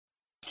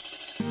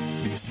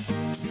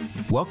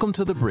Welcome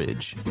to The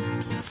Bridge.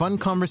 Fun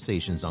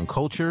conversations on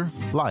culture,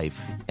 life,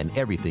 and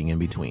everything in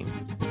between.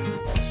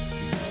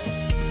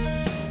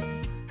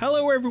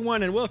 Hello,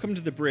 everyone, and welcome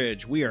to The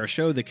Bridge. We are a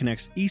show that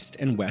connects East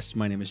and West.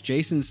 My name is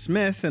Jason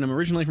Smith, and I'm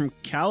originally from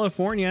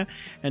California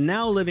and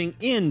now living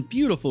in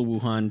beautiful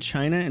Wuhan,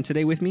 China. And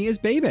today with me is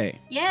Bebe.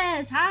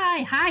 Yes,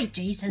 hi,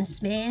 Jason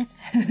Smith.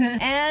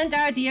 And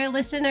our dear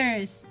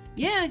listeners.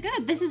 Yeah,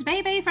 good. This is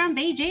Bebe from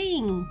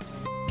Beijing.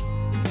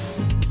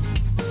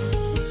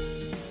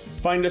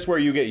 Find us where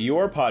you get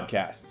your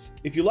podcasts.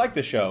 If you like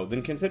the show,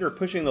 then consider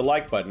pushing the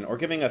like button or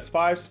giving us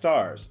 5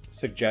 stars.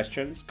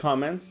 Suggestions,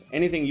 comments,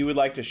 anything you would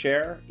like to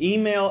share?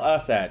 Email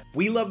us at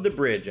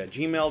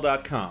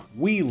welovethebridge@gmail.com.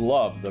 We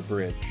love the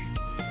bridge.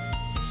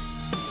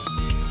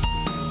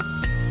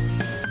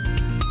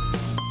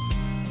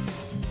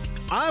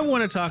 I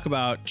want to talk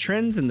about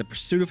trends in the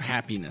pursuit of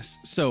happiness.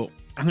 So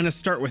I'm going to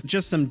start with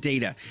just some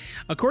data.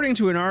 According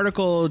to an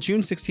article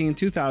June 16,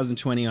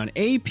 2020 on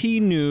AP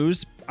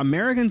News,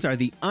 Americans are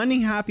the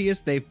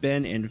unhappiest they've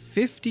been in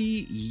 50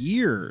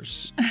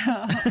 years.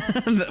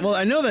 Well,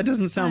 I know that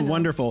doesn't sound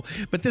wonderful,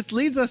 but this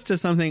leads us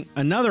to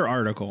another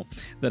article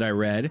that I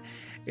read.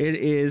 It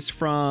is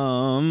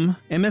from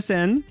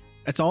MSN.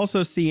 It's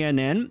also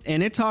CNN,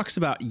 and it talks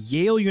about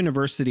Yale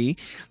University.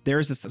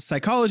 There's a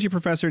psychology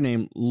professor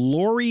named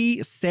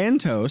Laurie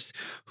Santos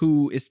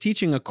who is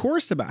teaching a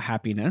course about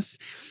happiness.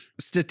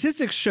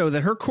 Statistics show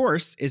that her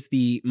course is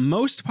the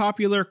most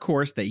popular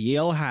course that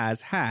Yale has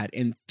had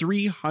in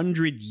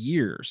 300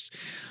 years.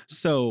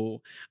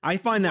 So I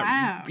find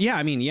that,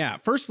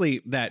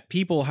 firstly, that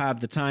people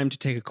have the time to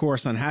take a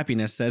course on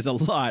happiness says a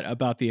lot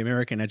about the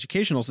American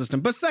educational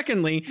system. But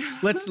secondly,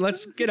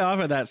 let's get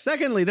off of that.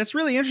 Secondly, that's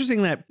really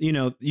interesting that,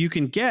 you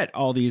can get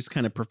all these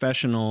kind of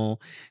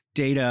professional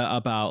data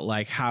about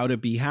like how to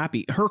be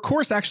happy. Her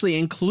course actually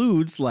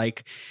includes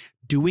like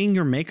doing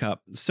your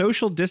makeup,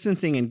 social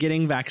distancing, and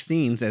getting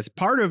vaccines as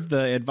part of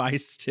the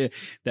advice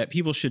that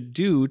people should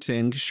do to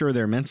ensure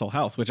their mental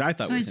health, which I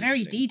thought was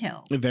very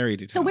detailed. Very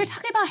detailed. So we're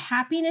talking about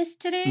happiness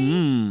today?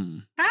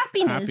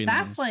 Happiness.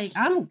 That's like,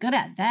 I'm good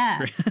at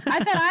that. I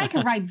bet I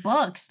can write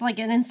books, like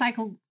an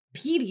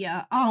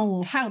encyclopedia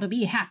on how to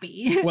be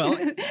happy. Well,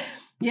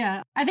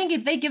 yeah. I think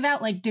if they give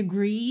out like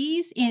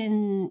degrees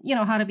in,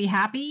 how to be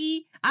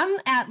happy, I'm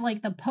at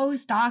like the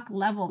postdoc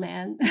level,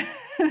 man.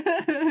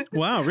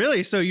 Wow,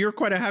 really? So you're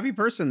quite a happy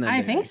person then?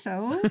 I think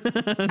so.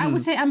 I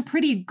would say I'm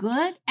pretty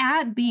good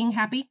at being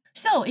happy.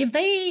 So if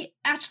they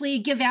actually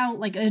give out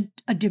like a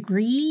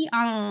degree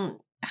on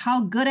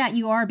how good at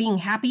you are being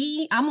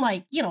happy, I'm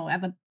like,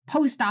 at the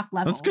postdoc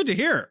level. That's good to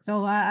hear.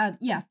 So,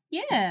 yeah.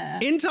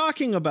 In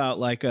talking about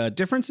like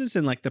differences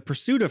in like the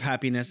pursuit of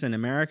happiness in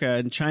America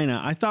and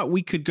China, I thought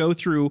we could go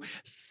through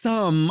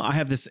I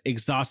have this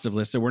exhaustive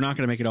list, so we're not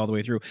going to make it all the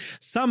way through.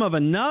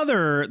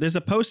 There's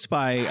a post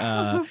by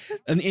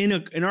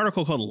an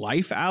article called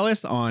Life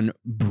Alice on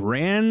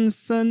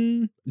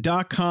Branson.com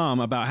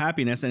about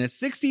happiness, and it's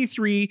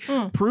 63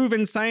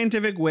 proven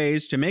scientific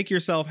ways to make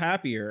yourself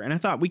happier. And I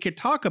thought we could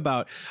talk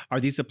about, are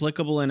these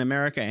applicable in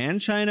America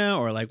and China,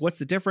 or like what's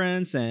the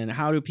difference and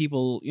how do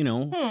people,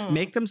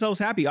 make themselves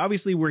happy?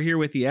 Obviously, we're here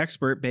with the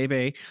expert,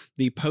 Bebe,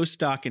 the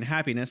postdoc in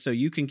happiness, so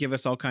you can give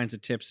us all kinds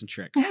of tips and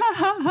tricks.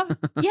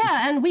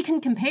 Yeah, and we can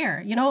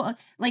compare,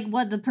 like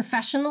what the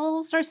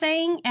professionals are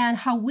saying and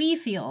how we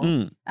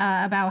feel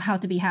about how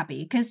to be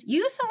happy. Because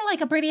you sound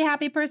like a pretty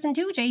happy person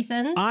too,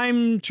 Jason.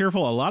 I'm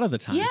cheerful a lot of the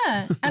time.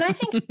 Yeah, and I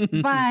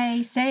think by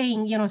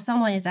saying,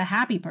 someone is a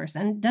happy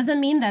person doesn't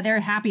mean that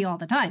they're happy all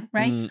the time,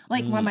 right?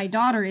 When my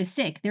daughter is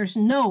sick, there's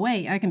no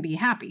way I can be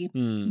happy.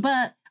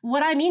 But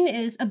what I mean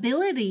is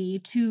ability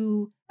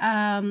to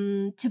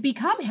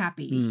become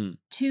happy,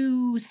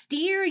 to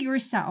steer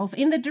yourself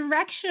in the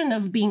direction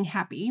of being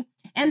happy.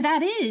 And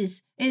that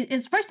is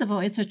first of all,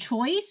 it's a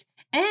choice.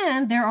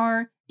 And there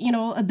are,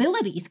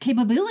 abilities,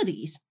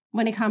 capabilities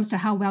when it comes to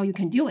how well you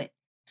can do it.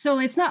 So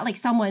it's not like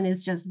someone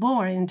is just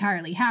born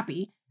entirely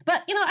happy.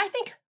 But, I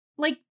think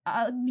like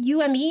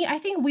you and me, I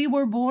think we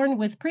were born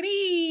with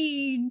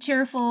pretty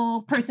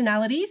cheerful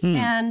personalities,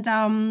 and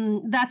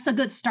that's a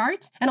good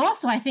start. And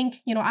also, I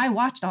think, I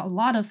watched a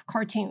lot of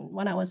cartoon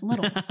when I was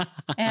little.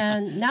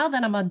 And now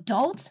that I'm an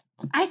adult,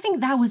 I think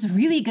that was a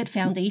really good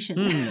foundation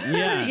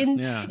in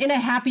a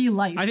happy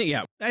life.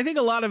 I think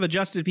a lot of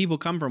adjusted people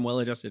come from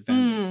well-adjusted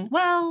families.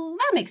 Well,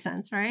 that makes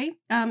sense, right?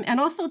 And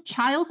also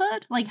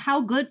childhood, like how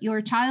good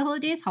your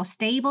childhood is, how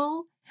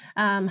stable,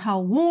 how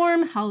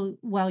warm, how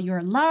well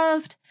you're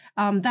loved.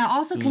 That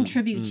also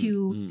contribute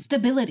to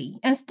stability.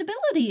 And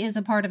stability is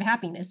a part of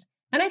happiness.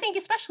 And I think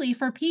especially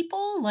for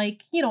people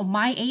like,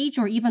 my age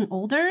or even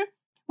older,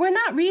 we're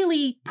not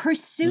really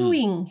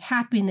pursuing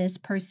happiness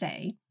per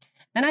se.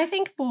 And I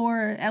think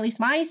for at least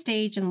my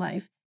stage in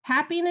life,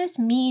 happiness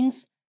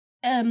means,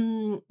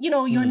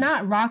 you're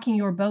not rocking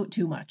your boat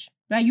too much,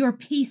 right? You're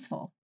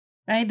peaceful.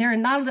 right? There are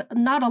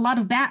not a lot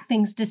of bad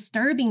things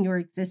disturbing your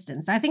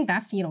existence. I think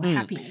that's,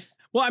 happiness.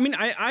 Well, I mean,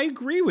 I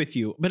agree with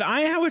you, but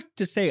I have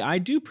to say I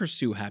do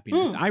pursue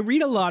happiness. I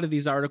read a lot of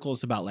these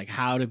articles about like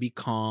how to be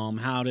calm,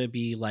 how to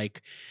be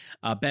like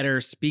a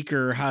better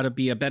speaker, how to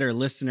be a better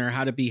listener,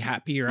 how to be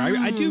happier.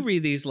 I do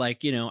read these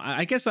like,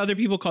 I guess other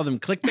people call them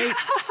clickbait,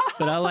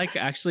 but I like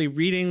actually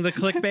reading the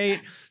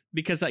clickbait.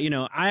 Because,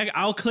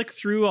 I'll click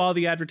through all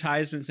the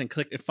advertisements and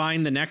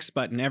find the next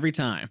button every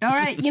time. All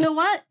right. You know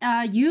what?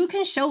 You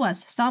can show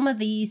us some of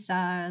these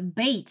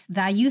baits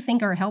that you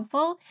think are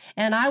helpful,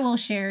 and I will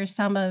share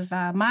some of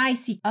my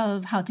secret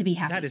of how to be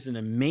happy. That is an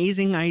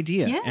amazing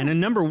idea. Yeah.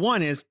 And number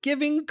one is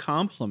giving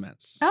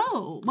compliments.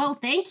 Oh, well,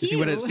 thank you. See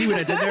what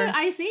I did there?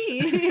 I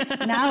see.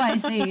 Now I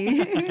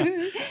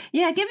see.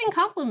 Yeah, giving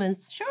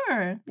compliments.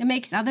 Sure. It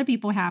makes other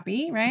people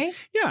happy, right?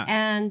 Yeah.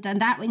 And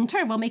that in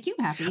turn will make you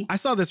happy. I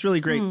saw this really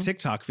great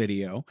TikTok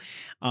video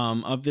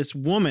of this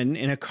woman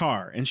in a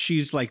car, and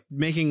she's like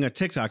making a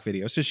TikTok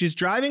video. So she's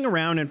driving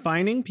around and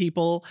finding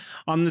people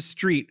on the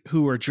street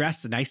who are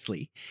dressed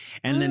nicely,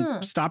 and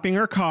then stopping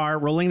her car,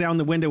 rolling down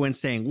the window and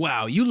saying,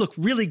 "Wow, you look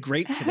really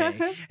great today."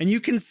 And you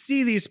can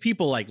see these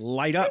people like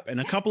light up,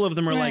 and a couple of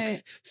them are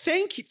like,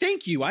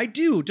 thank you, I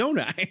do, don't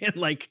I? And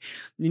like,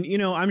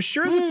 I'm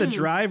sure that the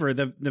driver,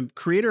 the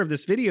creator of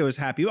this video is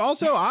happy.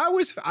 Also,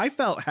 I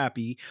felt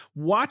happy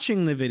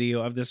watching the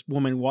video of this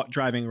woman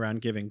driving around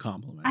giving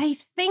compliments. I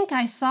think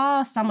I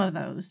saw some of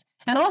those.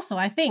 And also,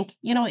 I think,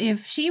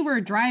 if she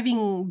were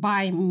driving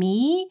by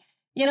me,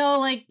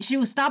 like she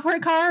would stop her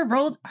car,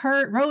 roll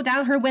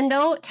down her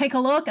window, take a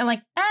look, and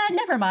like,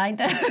 never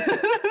mind.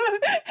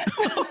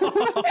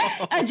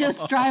 I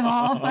just drive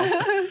off.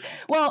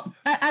 Well,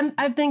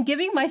 I've been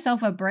giving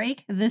myself a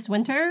break this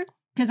winter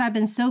because I've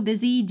been so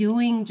busy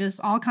doing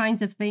just all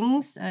kinds of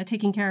things,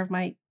 taking care of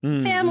my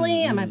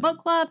family and my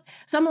book club.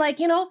 So I'm like,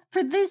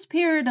 for this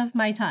period of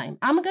my time,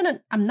 I'm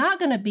not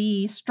gonna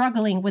be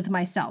struggling with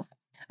myself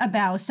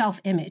about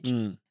self-image.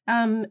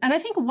 And I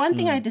think one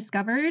thing I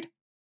discovered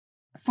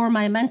for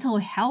my mental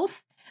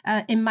health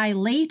in my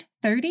late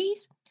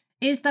 30s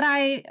is that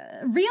I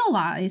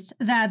realized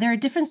that there are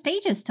different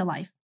stages to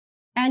life,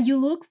 and you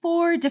look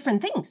for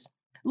different things.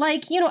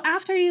 Like,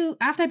 after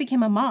I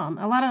became a mom,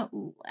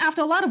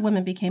 after a lot of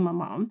women became a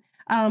mom,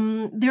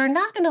 they're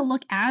not going to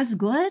look as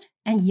good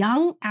and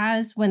young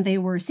as when they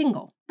were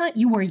single.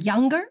 You were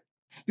younger,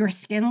 your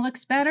skin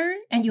looks better,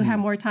 and you have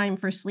more time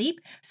for sleep.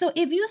 So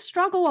if you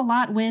struggle a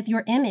lot with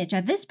your image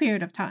at this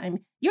period of time,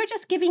 you're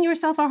just giving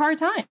yourself a hard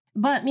time.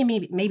 But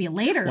maybe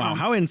later. Wow,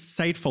 how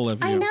insightful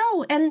of you. I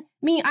know. And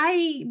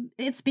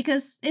it's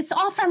because it's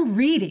all from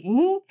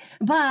reading,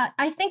 but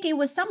I think it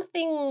was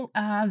something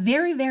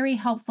very, very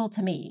helpful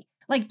to me.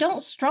 Like,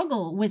 don't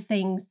struggle with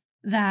things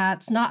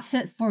that's not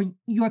fit for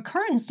your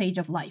current stage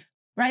of life.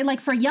 Right?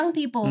 Like for young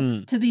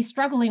people to be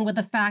struggling with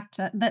the fact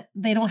that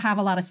they don't have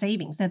a lot of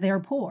savings, that they're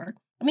poor.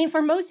 I mean,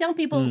 for most young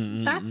people,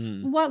 that's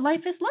what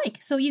life is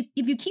like. So if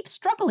you keep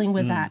struggling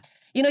with that,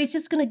 it's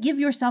just going to give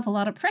yourself a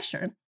lot of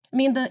pressure. I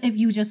mean, if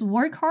you just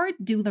work hard,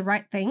 do the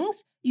right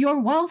things, your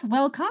wealth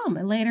will come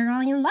later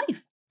on in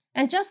life.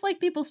 And just like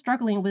people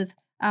struggling with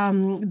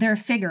their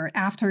figure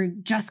after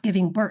just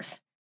giving birth,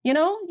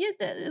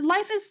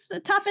 life is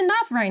tough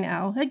enough right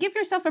now. Give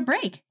yourself a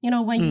break,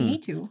 when you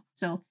need to.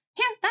 So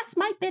here, that's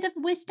my bit of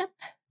wisdom.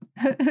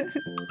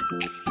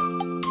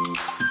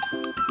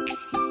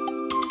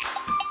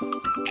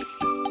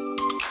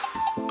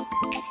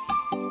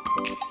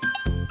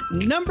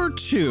 Number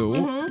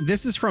 2,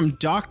 this is from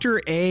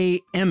Dr.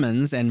 A.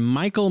 Emmons and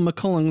Michael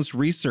McCullen's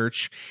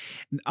research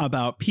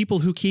about people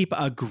who keep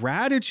a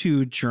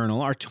gratitude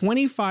journal are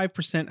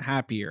 25%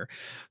 happier.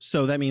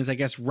 So that means, I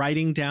guess,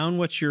 writing down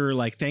what you're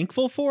like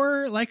thankful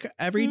for like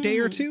every day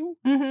or two?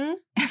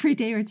 Every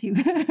day or two.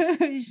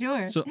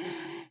 Sure. So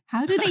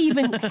how do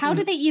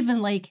they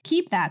even like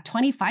keep that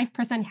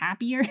 25%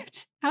 happier?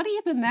 How do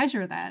you even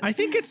measure that? I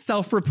think it's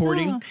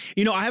self-reporting.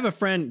 I have a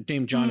friend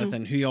named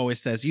Jonathan who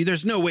always says,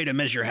 there's no way to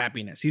measure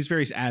happiness. He's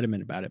very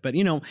adamant about it. But,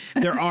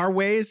 there are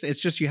ways. It's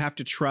just you have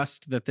to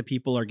trust that the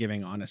people are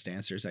giving honest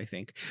answers, I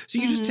think. So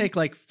you just take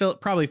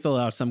probably fill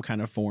out some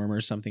kind of form or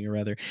something or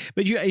other.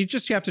 But you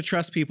have to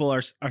trust people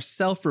are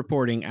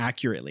self-reporting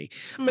accurately.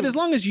 But as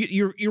long as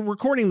you're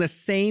recording the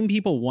same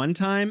people one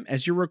time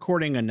as you're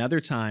recording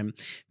another time,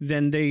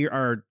 then they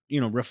are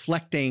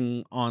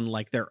reflecting on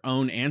like their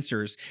own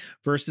answers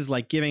versus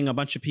like giving a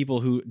bunch of people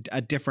who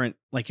a different,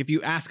 like if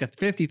you ask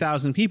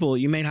 50,000 people,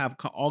 you may have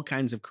all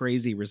kinds of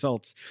crazy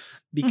results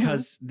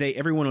because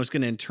everyone was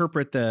going to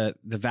interpret the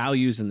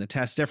values in the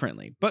test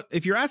differently. But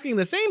if you're asking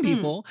the same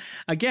people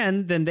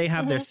again, then they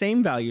have their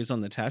same values on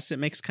the test. It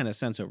makes kind of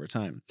sense over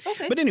time.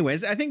 Okay. But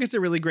anyways, I think it's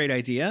a really great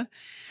idea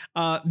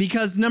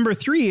because number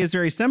 3 is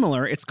very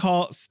similar. It's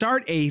called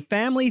Start a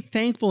Family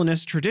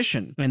Thankfulness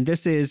Tradition. And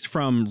this is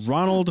from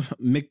Ronald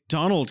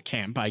McDonald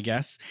Camp, I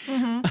guess.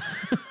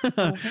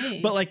 Okay.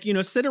 But like,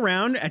 sit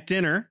around at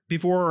dinner,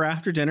 before or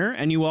after dinner,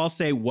 and you all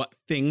say what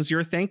things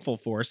you're thankful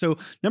for. So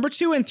number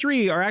 2 and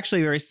 3 are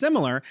actually very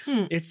similar.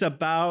 It's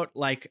about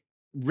like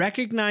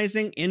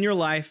recognizing in your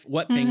life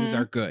what things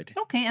are good.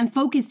 Okay, and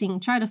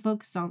try to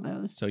focus on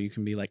those. So you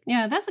can be like,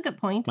 yeah, that's a good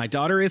point. my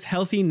daughter is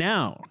healthy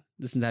now.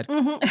 Isn't that?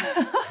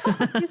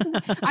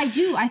 I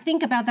do. I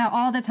think about that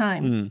all the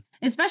time.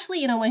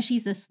 Especially, when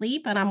she's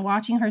asleep and I'm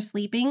watching her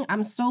sleeping,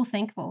 I'm so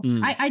thankful.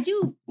 I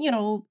do,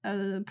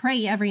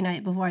 pray every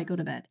night before I go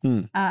to bed.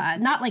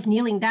 Not like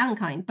kneeling down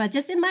kind, but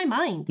just in my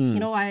mind.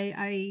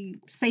 I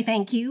say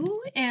thank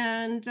you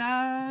and,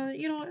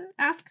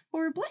 ask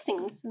for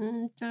blessings.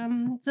 And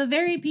it's a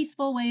very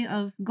peaceful way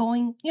of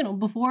going,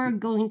 before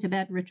going to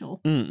bed ritual.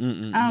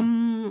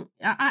 I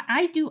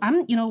do.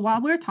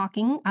 While we're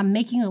talking, I'm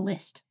making a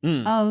list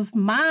of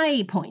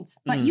my points,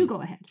 but you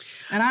go ahead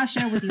and I'll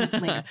share with you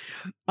later.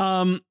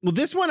 Well,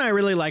 this one I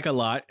really like a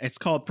lot. It's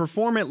called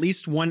Perform at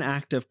Least One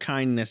Act of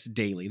Kindness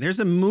Daily. There's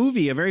a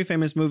movie, a very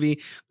famous movie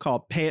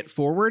called Pay It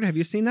Forward. Have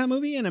you seen that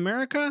movie in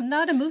America?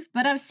 Not a movie,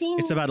 but I've seen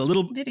it's about a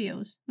little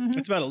videos.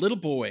 It's about a little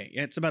boy.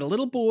 It's about a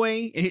little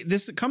boy.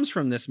 This comes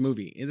from this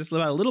movie. This is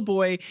about a little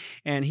boy,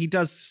 and he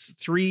does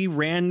 3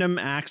 random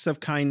acts of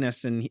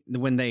kindness. And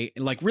when they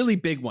like really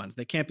big ones,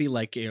 they can't be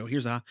like,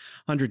 here's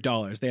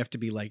 $100. They have to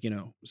be like,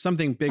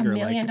 something bigger,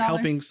 like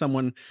helping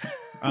someone.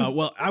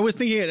 Well, I was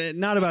thinking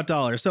not about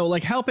dollars. So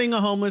like helping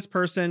a homeless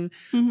person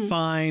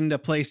find a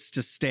place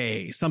to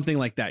stay, something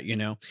like that,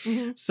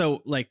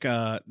 So like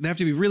they have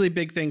to be really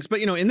big things.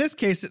 But, in this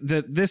case,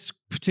 this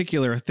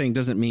particular thing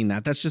doesn't mean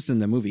that. That's just in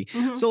the movie.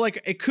 So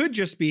like it could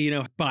just be,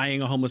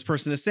 buying a homeless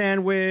person a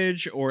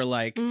sandwich or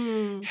like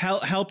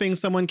helping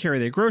someone carry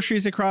their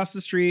groceries across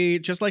the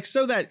street, just like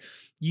so that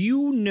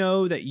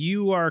that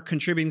you are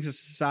contributing to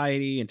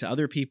society and to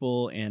other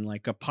people in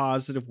like a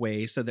positive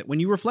way so that when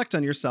you reflect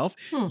on yourself,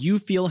 you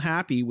feel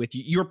happy with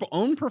your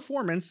own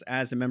performance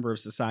as a member of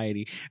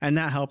society. And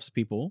that helps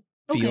people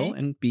feel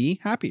and be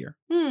happier.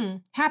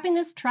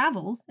 Happiness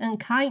travels and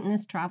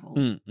kindness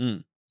travels.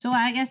 So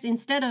I guess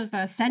instead of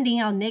sending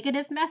out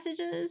negative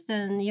messages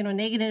and,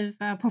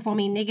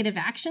 performing negative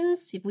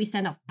actions, if we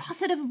send out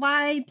positive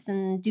vibes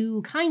and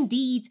do kind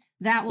deeds,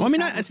 that will. Well,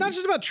 it's not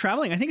just about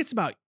traveling. I think it's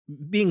about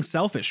being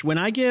selfish. When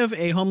I give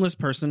a homeless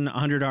person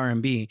 100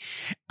 RMB,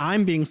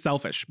 I'm being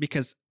selfish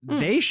because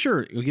they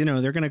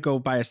they're going to go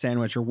buy a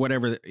sandwich or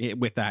whatever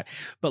with that.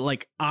 But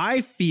like, I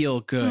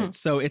feel good.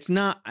 So it's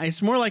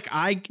more like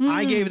I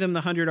gave them the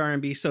 100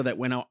 RMB so that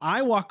when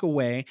I walk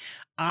away,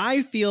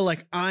 I feel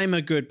like I'm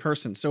a good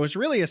person. So it's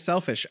really a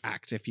selfish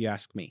act, if you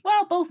ask me.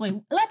 Well, both ways.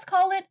 Let's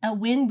call it a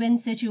win-win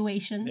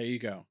situation. There you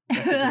go.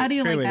 How do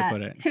you like that?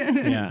 Great way to put it.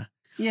 Yeah.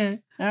 Yeah.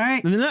 All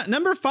right. And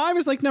number 5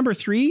 is like number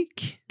 3.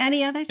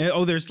 Any others?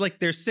 Oh, there's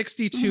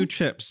 62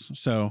 chips.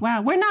 So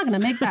wow, we're not going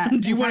to make that.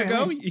 Do you want to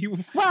go?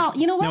 Well,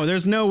 you know what? No,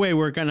 there's no way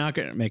we're not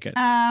going to make it.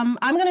 I'm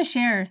going to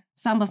share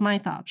some of my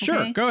thoughts.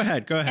 Sure. Okay? Go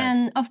ahead.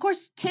 And of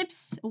course,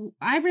 tips.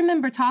 I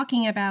remember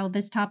talking about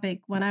this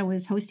topic when I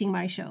was hosting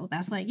my show.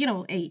 That's 8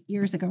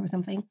 years ago or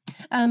something.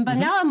 But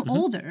now I'm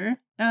older.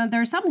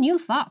 There are some new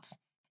thoughts.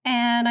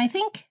 And I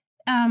think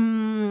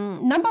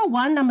number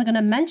 1 I'm going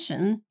to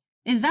mention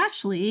is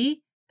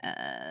actually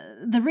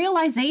the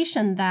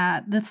realization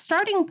that the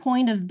starting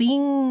point of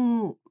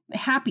being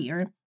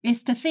happier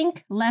is to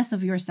think less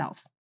of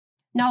yourself.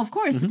 Now, of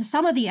course,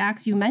 some of the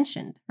acts you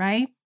mentioned,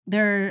 right?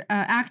 They're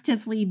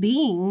actively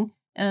being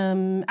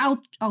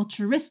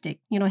altruistic,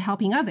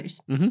 helping others.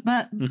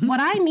 But what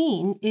I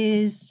mean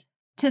is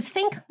to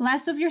think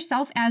less of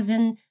yourself as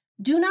in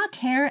do not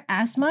care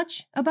as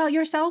much about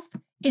yourself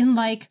in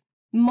like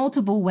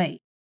multiple ways.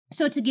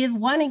 So to give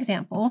one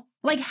example,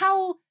 like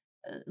how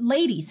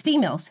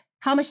females,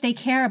 how much they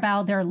care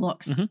about their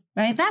looks,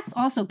 right? That's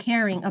also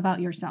caring about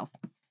yourself.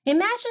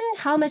 Imagine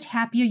how much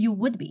happier you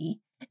would be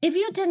if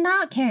you did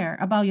not care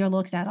about your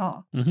looks at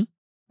all,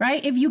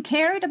 right? If you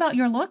cared about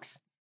your looks,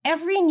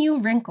 every new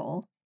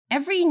wrinkle,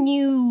 every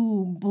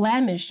new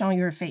blemish on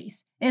your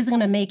face is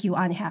going to make you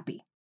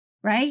unhappy,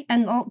 right?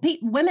 And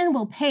women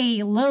will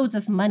pay loads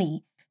of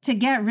money to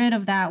get rid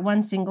of that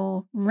one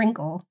single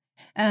wrinkle.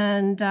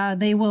 And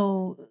they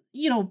will,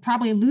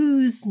 probably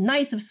lose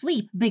nights of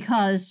sleep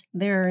because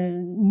their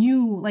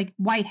new like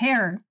white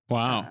hair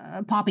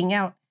popping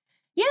out.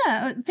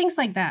 Yeah, things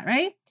like that,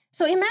 right?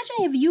 So imagine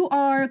if you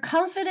are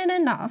confident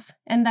enough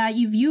and that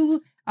if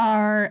you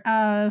are,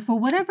 for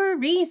whatever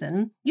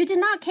reason, you did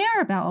not care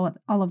about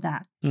all of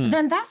that,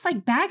 then that's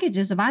like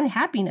baggages of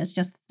unhappiness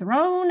just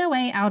thrown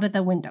away out of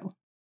the window.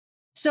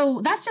 So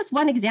that's just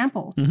one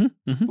example.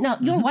 Now,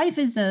 your wife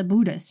is a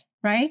Buddhist,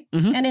 right?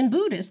 And in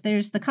Buddhist,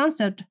 there's the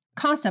concept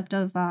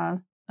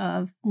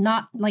of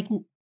not like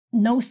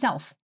no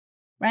self,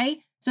 right?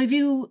 So if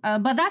you,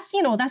 but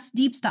that's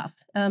deep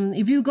stuff.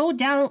 If you go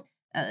down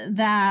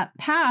that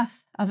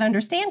path of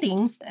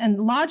understanding, and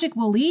logic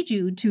will lead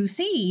you to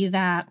see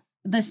that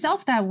the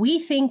self that we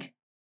think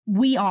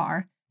we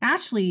are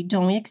actually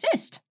don't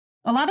exist.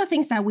 A lot of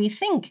things that we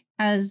think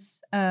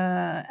as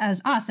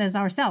us, as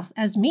ourselves,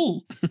 as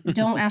me,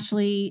 don't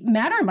actually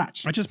matter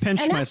much. I just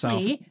pinched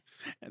myself.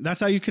 That's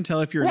how you can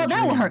tell if you're. Well,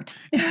 that will hurt.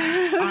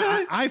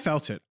 I I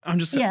felt it. I'm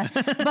just yeah,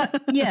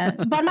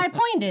 but my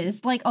point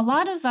is, like, a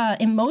lot of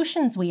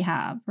emotions we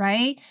have,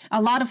 right?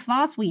 A lot of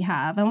thoughts we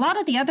have, and a lot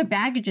of the other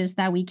baggages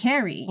that we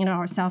carry,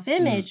 our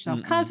self-image,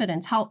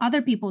 self-confidence, how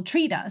other people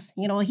treat us.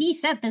 He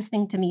said this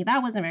thing to me,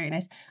 that wasn't very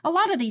nice. A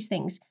lot of these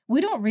things,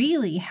 we don't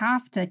really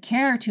have to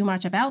care too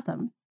much about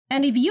them.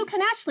 And if you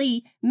can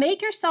actually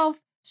make yourself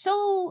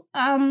so,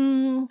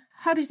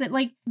 how does it,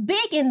 like,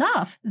 big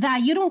enough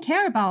that you don't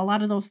care about a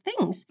lot of those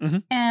things.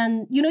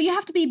 And, you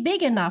have to be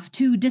big enough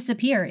to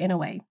disappear in a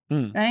way,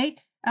 right?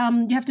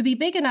 You have to be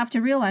big enough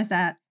to realize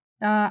that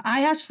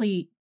I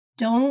actually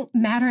don't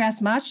matter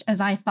as much as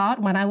I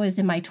thought when I was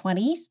in my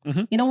 20s.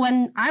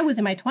 When I was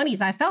in my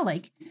 20s, I felt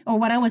like, or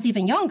when I was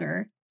even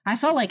younger, I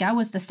felt like I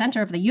was the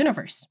center of the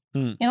universe.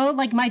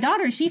 Like my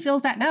daughter, she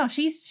feels that now.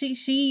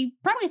 She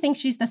probably thinks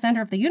she's the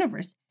center of the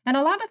universe. And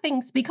a lot of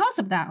things, because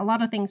of that, a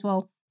lot of things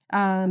will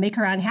make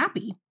her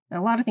unhappy. A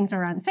lot of things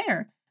are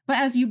unfair. But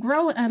as you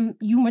grow and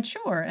you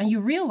mature and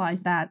you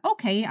realize that,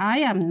 okay, I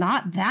am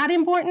not that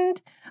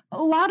important,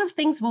 a lot of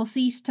things will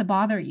cease to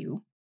bother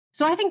you.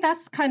 So I think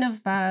that's kind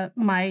of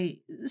my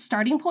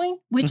starting point,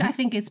 which I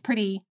think is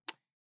pretty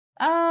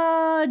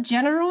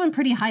general and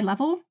pretty high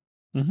level.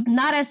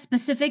 Not as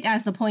specific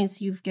as the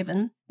points you've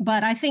given,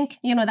 but I think,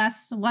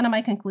 that's one of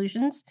my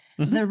conclusions.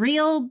 The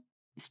real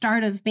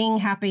start of being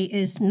happy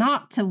is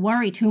not to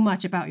worry too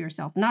much about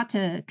yourself, not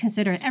to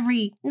consider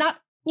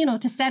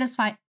to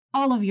satisfy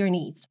all of your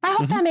needs. I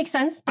hope that makes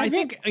sense. I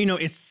think,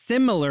 it's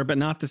similar, but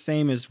not the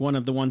same as one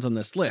of the ones on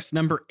this list.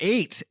 Number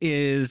 8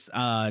 is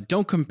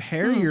don't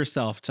compare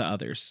yourself to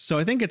others. So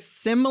I think it's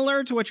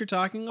similar to what you're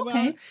talking about.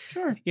 Okay,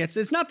 sure. Yeah,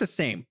 it's not the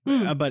same,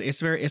 but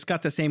it's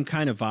got the same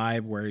kind of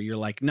vibe where you're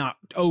like not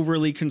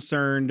overly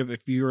concerned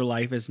if your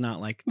life is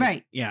not like,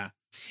 right. Yeah.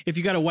 If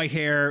you got a white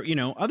hair,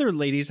 other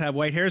ladies have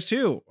white hairs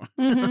too.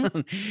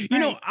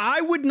 I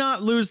would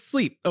not lose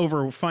sleep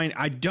over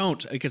I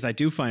don't, because I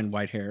do find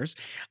white hairs.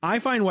 I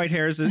find white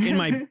hairs in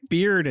my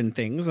beard and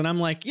things. And I'm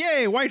like,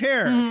 yay, white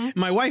hair.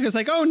 My wife is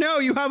like, oh no,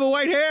 you have a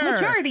white hair.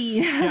 Maturity.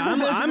 Yeah,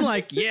 I'm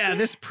like, yeah,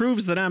 this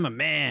proves that I'm a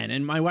man.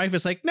 And my wife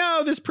is like,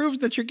 no, this proves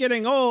that you're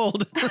getting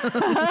old.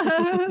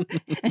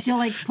 And she'll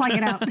like plug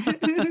it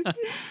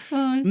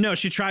out. No,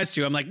 she tries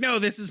to. I'm like, no,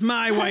 this is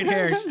my white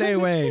hair. Stay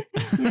away.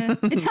 Yeah.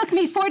 It took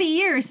me 40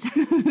 years.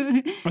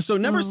 So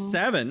number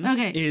 7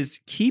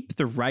 is keep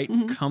the right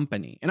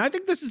company. And I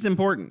think this is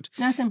important.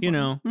 That's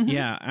important.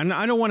 Yeah. And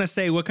I don't want to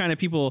say what kind of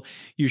people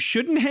you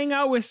shouldn't hang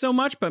out with so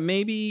much, but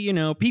maybe,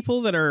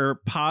 people that are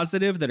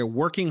positive, that are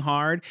working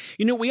hard.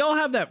 We all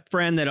have that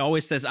friend that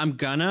always says, I'm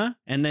gonna,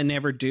 and then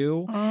never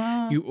do.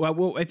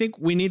 I think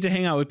we need to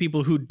hang out with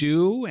people who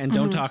do and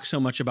don't talk so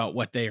much about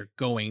what they are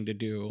going to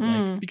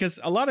do. Because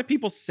a lot of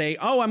people say,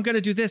 oh, I'm going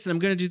to do this and I'm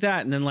going to do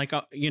that. And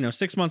then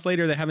 6 months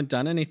later, they haven't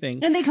done anything.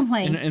 And they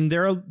complain. And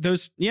there are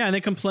those, and they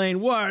complain,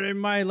 what?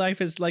 My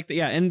life is like that.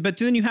 Yeah. But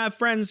then you have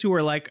friends who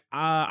are like,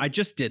 I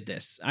just did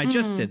this. I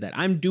just did that.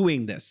 I'm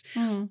doing this.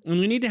 And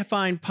we need to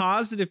find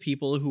positive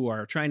people who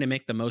are trying to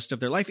make the most of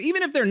their life,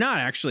 even if they're not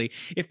actually.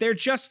 If they're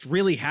just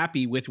really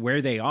happy with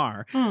where they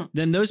are,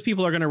 then those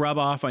people are going to rub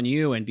off on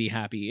you and be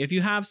happy. If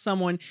you have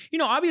someone,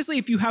 obviously,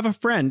 if you have a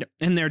friend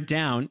and they're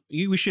down,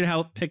 we should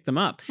help pick them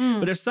up.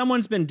 But if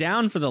someone's been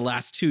down for the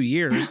last 2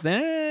 years,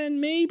 then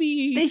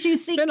maybe they should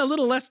spend a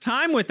little less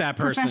time with that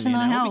person,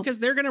 help. because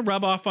they're going to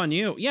rub off on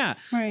you. Yeah.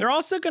 Right. They're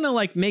also going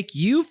to make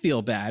you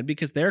feel bad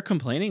because they're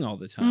complaining all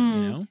the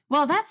time,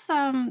 Well, that's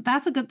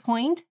a good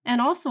point.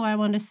 And also I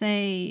want to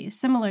say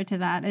similar to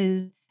that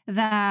is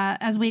that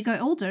as we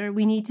get older,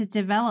 we need to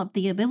develop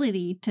the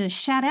ability to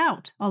shut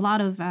out a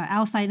lot of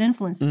outside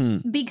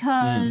influences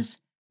because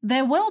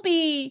there will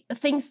be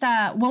things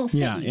that won't fit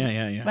you.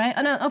 Yeah. Right.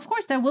 And of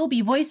course, there will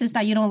be voices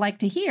that you don't like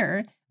to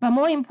hear. But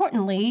more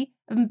importantly,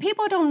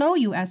 people don't know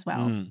you as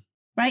well.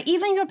 Right.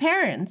 Even your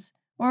parents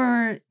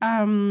or,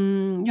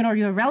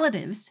 your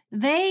relatives,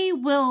 they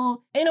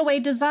will, in a way,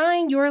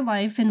 design your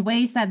life in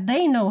ways that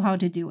they know how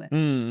to do it.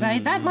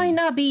 Right. That might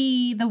not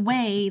be the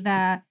way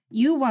that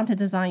you want to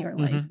design your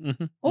life.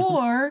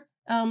 Or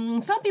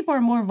some people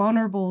are more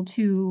vulnerable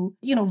to,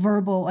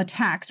 verbal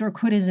attacks or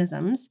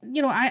criticisms.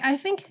 I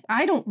think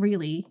I don't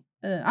really,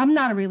 I'm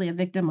not really a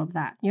victim of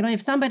that.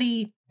 If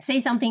somebody say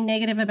something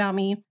negative about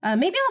me,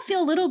 maybe I'll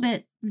feel a little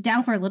bit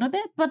down for a little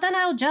bit, but then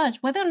I'll judge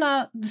whether or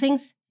not the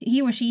things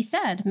he or she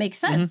said make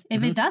sense.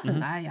 If it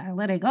doesn't, I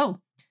let it go.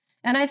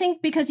 And I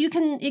think because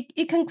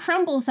it can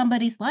crumble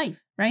somebody's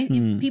life, right?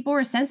 If people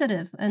are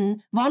sensitive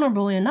and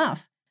vulnerable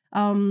enough,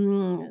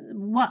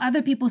 what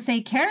other people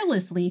say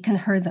carelessly can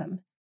hurt them.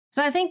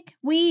 So I think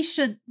we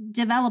should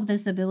develop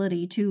this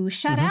ability to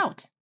shut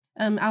out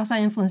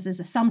outside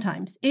influences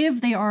sometimes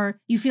if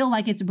you feel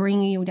like it's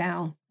bringing you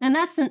down. And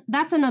that's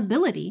an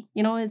ability,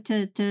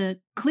 to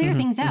clear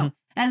things out.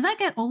 As I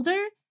get older,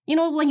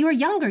 when you're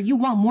younger, you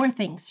want more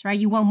things, right?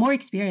 You want more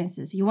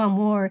experiences. You want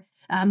more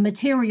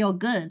material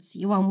goods.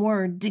 You want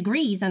more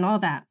degrees and all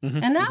that.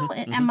 And now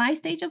at my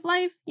stage of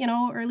life,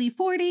 early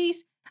 40s,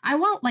 I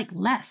want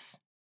less.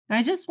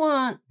 I just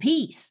want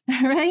peace,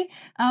 right?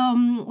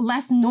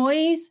 Less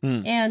noise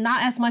and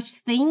not as much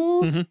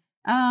things.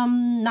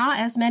 not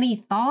as many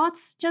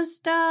thoughts,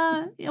 just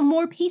a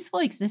more peaceful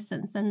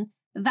existence. And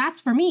that's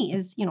for me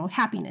is,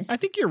 happiness. I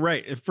think you're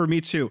right. For me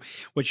too.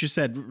 What you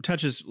said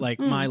touches like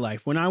my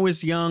life. When I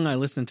was young, I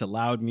listened to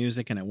loud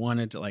music and I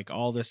wanted to like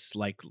all this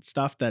like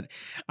stuff that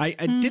I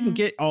didn't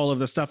get all of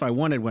the stuff I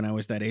wanted when I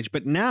was that age.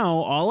 But now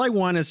all I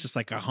want is just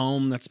like a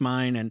home that's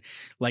mine and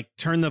like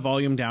turn the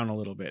volume down a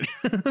little bit.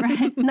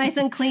 Right. Nice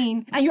and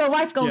clean. And your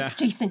wife goes,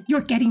 Jason, you're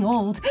getting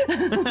old.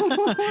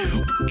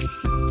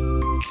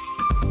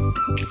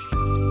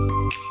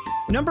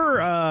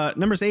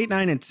 Numbers 8,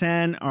 9, and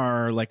 10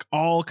 are like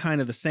all kind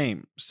of the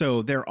same.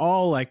 So they're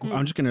all like,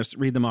 I'm just going to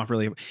read them off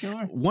really.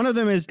 Sure. One of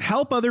them is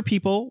help other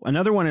people.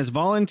 Another one is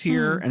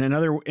volunteer. And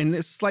another, and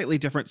this is slightly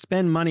different,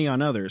 spend money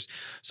on others.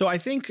 So I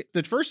think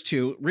the first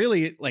two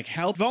really like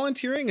help.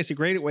 Volunteering is a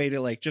great way to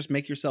like just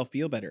make yourself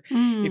feel better.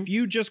 If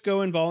you just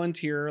go and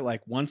volunteer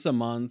like once a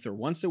month or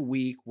once a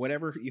week,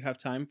 whatever you have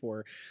time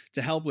for,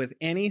 to help with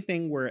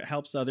anything where it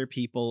helps other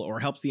people or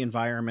helps the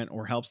environment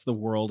or helps the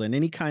world in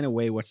any kind of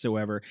way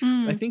whatsoever,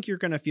 I think you're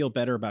going to feel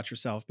better about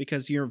yourself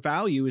because your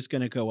value is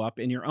going to go up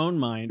in your own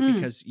mind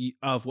because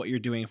of what you're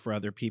doing for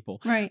other people.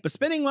 Right. But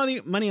spending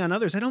money on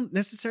others, I don't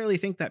necessarily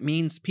think that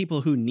means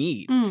people who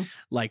need.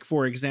 Like,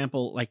 for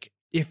example, like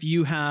if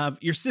you have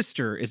your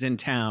sister is in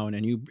town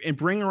and you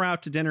bring her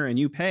out to dinner and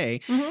you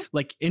pay,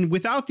 like, and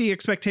without the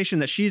expectation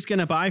that she's going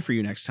to buy for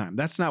you next time.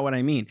 That's not what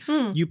I mean.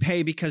 You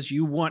pay because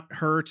you want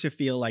her to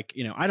feel like,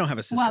 I don't have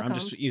a sister. Welcome. I'm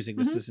just using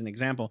this as an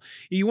example.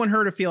 You want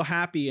her to feel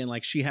happy and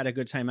like she had a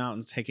good time out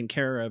and taken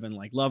care of and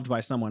like loved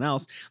by someone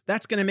else.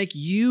 That's going to make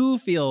you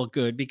feel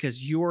good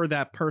because you're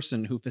that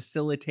person who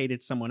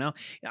facilitated someone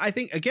else. I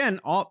think, again,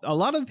 a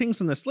lot of the things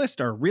on this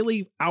list are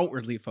really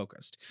outwardly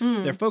focused.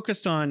 They're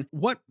focused on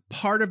what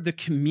part of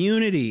the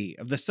community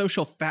of the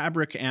social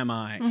fabric am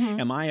I?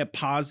 Am I a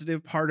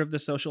positive part of the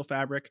social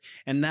fabric?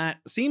 And that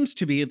seems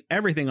to be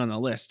everything on the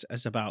list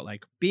is about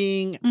like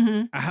being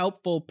a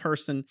helpful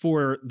person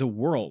for the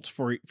world,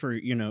 for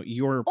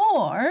your.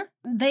 Or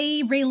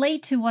they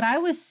relate to what I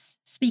was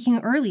speaking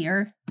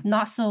earlier,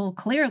 not so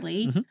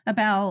clearly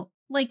about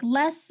like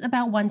less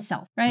about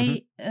oneself,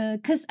 right?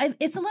 Because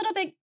it's a little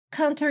bit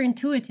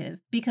counterintuitive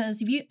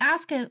because if you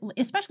ask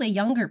especially a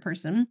younger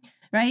person,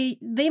 right,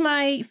 they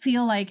might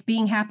feel like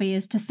being happy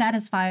is to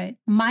satisfy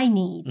my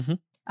needs.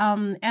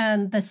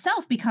 And the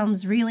self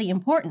becomes really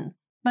important.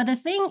 But the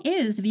thing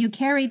is, if you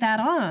carry that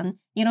on,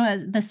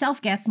 as the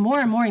self gets more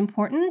and more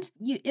important,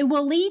 it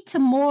will lead to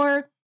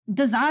more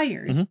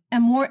desires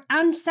and more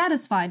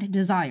unsatisfied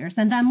desires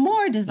and then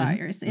more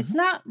desires. It's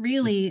not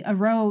really a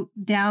road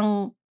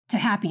down to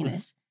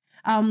happiness.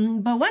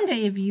 But one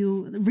day, if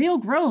real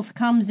growth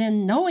comes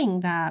in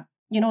knowing that,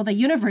 the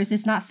universe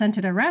is not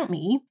centered around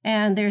me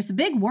and there's a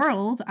big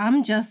world,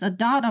 I'm just a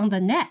dot on the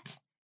net.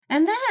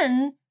 And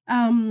then,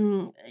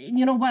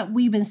 what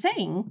we've been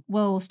saying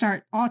will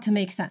start all to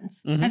make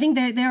sense. I think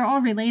they're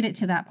all related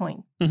to that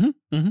point.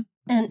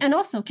 And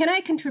also, can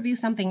I contribute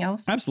something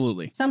else?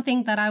 Absolutely.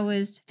 Something that I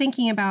was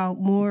thinking about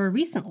more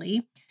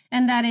recently,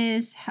 and that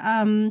is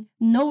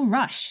no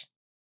rush.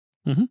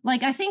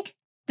 Like, I think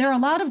there are a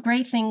lot of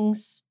great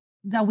things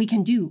that we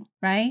can do,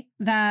 right?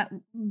 That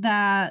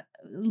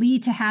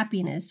lead to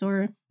happiness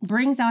or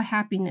brings out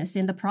happiness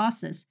in the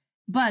process.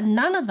 But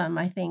none of them,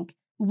 I think,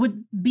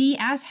 would be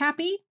as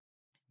happy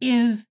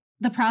if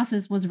the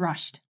process was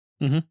rushed.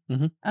 You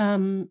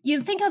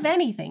think of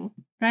anything,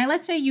 right?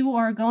 Let's say you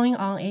are going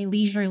on a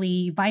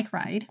leisurely bike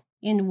ride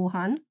in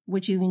Wuhan,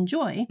 which you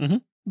enjoy.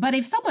 But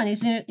if someone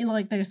is,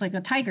 like there's like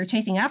a tiger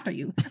chasing after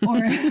you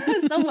or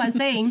someone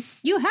saying,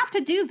 you have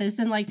to do this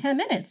in like 10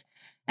 minutes.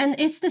 And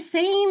it's the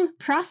same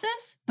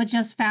process, but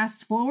just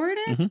fast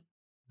forwarded.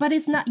 But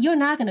you're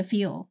not going to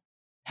feel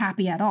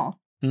happy at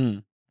all,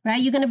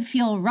 right? You're going to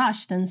feel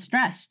rushed and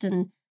stressed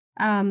and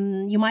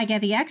you might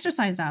get the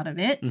exercise out of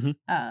it,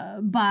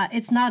 but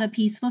it's not a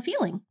peaceful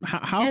feeling.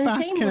 How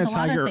fast can a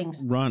tiger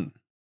run?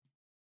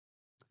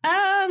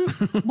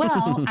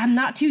 Well, I'm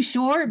not too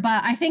sure,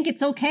 but I think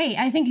it's okay.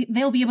 I think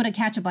they'll be able to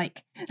catch a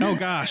bike. Oh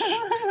gosh,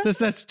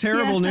 that's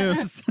terrible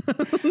news.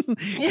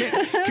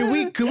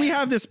 Could we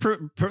have this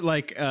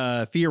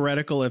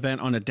theoretical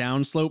event on a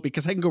downslope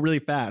because I can go really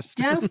fast?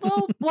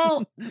 Downslope?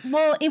 Well,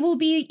 it will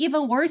be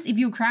even worse if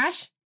you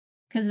crash.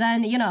 Because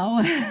then, so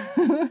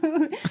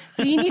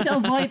you need to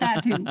avoid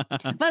that too.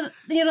 But,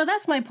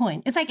 that's my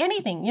point. It's like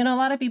anything, a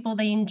lot of people,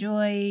 they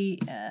enjoy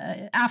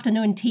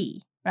afternoon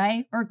tea,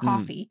 right? Or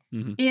coffee.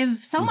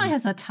 If someone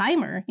has a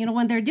timer,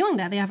 when they're doing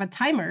that, they have a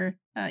timer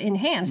in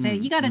hand, say,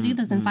 you got to do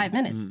this in 5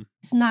 minutes.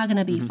 It's not going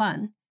to be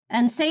fun.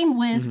 And same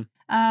with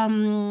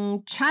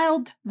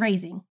child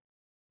raising,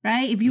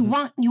 right? If you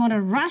want to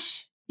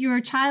rush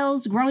your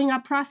child's growing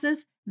up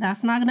process,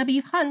 that's not going to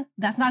be fun.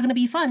 That's not going to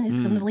be fun. It's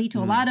going to lead to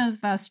a lot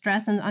of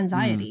stress and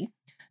anxiety.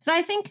 So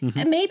I think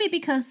maybe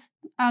because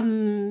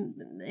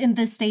in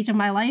this stage of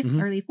my life,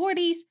 early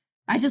 40s,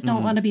 I just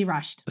don't want to be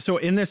rushed. So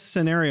in this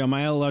scenario, am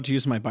I allowed to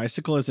use my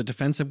bicycle as a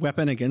defensive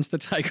weapon against the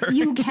tiger?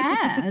 You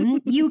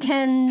can. You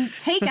can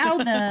take out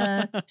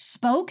the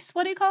spokes.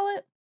 What do you call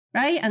it?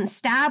 right? And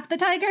stab the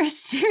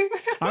tigers.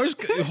 I was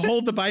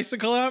hold the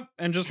bicycle up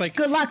and just like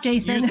good luck,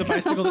 Jason. Use the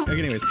bicycle. Okay,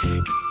 anyways.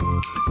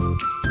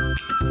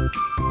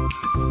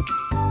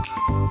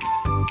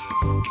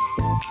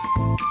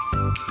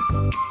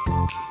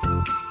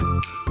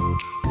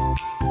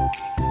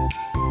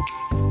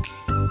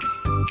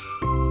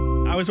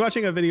 I was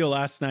watching a video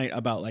last night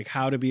about like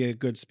how to be a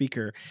good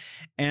speaker,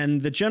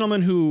 and the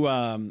gentleman who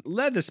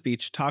led the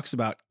speech talks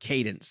about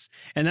cadence,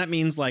 and that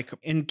means like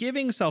in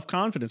giving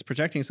self-confidence,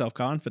 projecting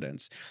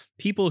self-confidence,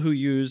 people who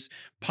use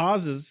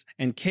pauses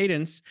and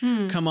cadence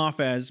come off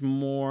as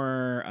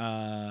more,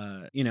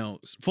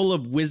 full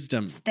of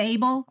wisdom,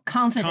 stable,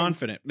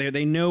 confident.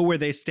 They know where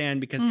they stand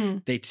because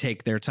they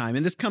take their time,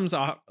 and this comes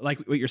off like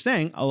what you're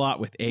saying a lot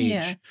with age.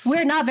 Yeah.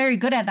 We're not very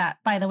good at that,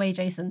 by the way,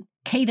 Jason.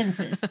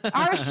 Cadences.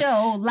 Our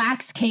show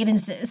lacks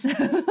cadences.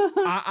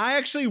 I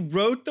actually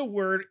wrote the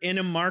word in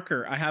a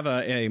marker. I have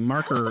a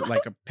marker,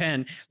 like a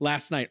pen,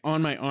 last night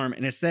on my arm,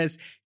 and it says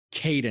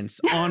cadence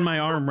on my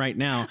arm right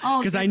now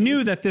because I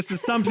knew that this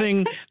is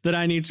something that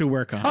I need to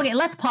work on. Okay,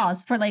 let's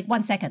pause for like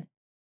 1 second.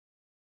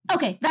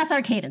 Okay, that's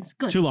our cadence.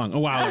 Good. Too long. Oh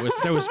wow,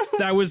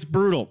 that was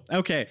brutal.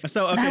 Okay,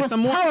 so that was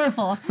some more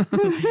powerful.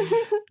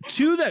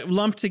 Two that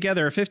lumped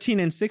together, 15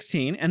 and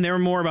 16, and they were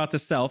more about the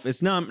self.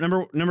 Is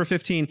number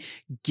 15,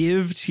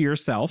 give to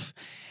yourself.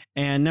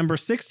 And number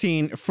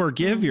 16,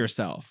 forgive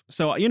yourself.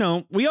 So,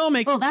 we all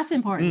make... Oh, that's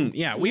important.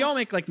 We all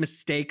make like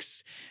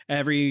mistakes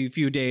every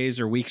few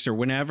days or weeks or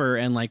whenever.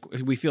 And like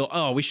we feel,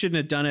 oh, we shouldn't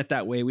have done it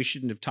that way. We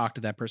shouldn't have talked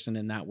to that person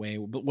in that way,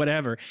 but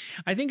whatever.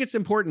 I think it's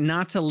important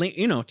not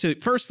to, to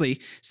firstly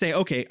say,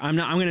 okay, I'm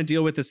going to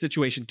deal with the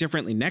situation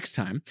differently next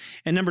time.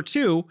 And number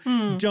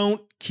 2,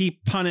 don't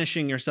keep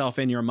punishing yourself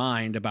in your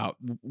mind about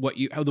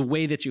how the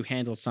way that you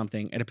handled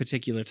something at a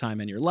particular time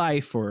in your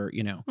life, or,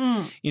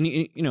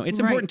 it's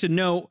important to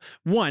know,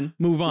 1,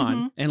 move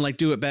on and like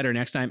do it better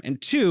next time.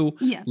 And 2,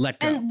 let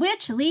go. And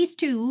which leads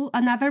to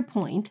another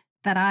point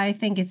that I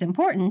think is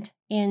important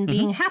in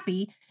being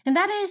happy. And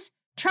that is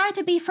try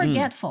to be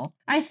forgetful.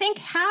 I think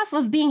half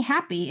of being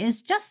happy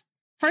is just,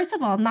 first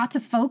of all, not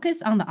to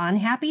focus on the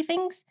unhappy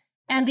things.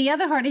 And the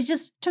other part is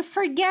just to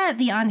forget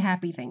the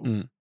unhappy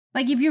things.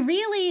 Like if you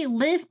really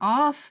live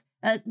off,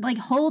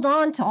 hold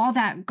on to all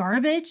that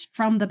garbage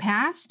from the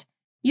past,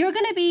 you're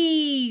going to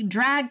be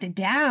dragged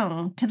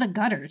down to the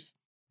gutters.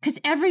 Because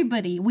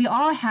we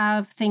all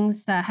have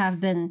things that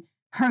have been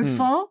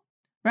hurtful,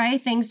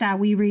 right? Things that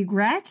we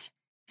regret,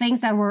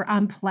 things that were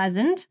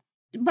unpleasant.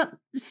 But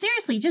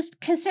seriously, just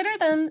consider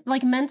them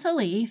like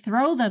mentally,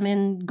 throw them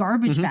in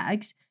garbage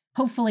bags,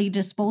 hopefully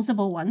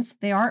disposable ones.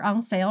 They are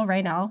on sale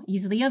right now,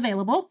 easily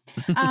available.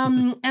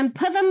 And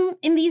put them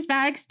in these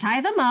bags, tie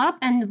them up,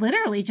 and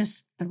literally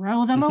just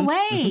throw them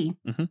away.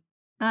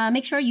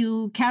 Make sure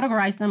you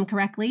categorize them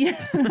correctly.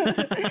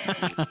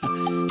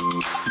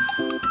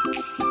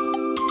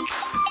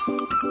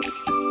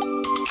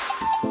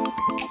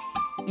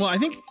 Well, I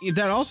think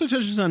that also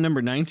touches on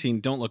number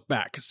 19, don't look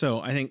back.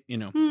 So I think,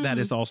 that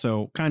is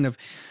also kind of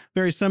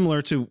very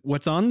similar to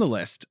what's on the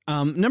list.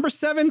 Number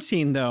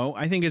 17, though,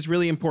 I think is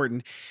really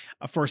important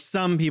for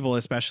some people,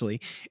 especially,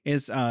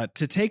 is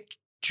to take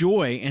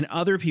joy in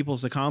other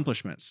people's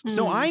accomplishments.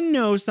 So I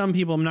know some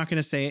people, I'm not going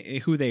to say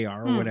who they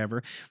are or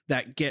whatever,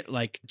 that get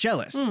like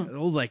jealous.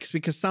 Like it's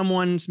because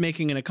someone's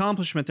making an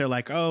accomplishment. They're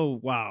like,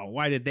 oh, wow,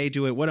 why did they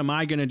do it? What am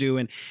I going to do?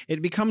 And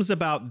it becomes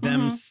about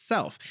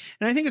themselves.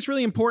 And I think it's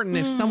really important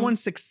if someone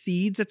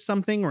succeeds at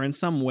something or in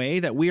some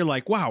way that we're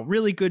like, wow,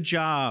 really good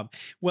job.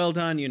 Well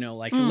done.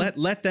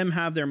 Let them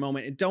have their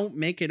moment. And don't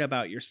make it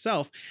about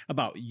yourself,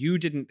 about you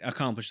didn't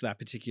accomplish that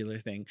particular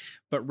thing,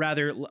 but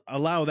rather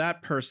allow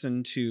that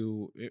person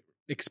to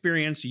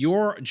experience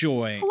your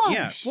joy.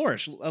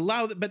 Flourish.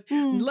 But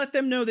let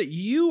them know that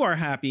you are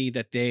happy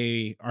that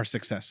they are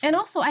successful. And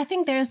also, I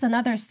think there's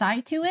another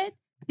side to it,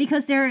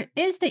 because there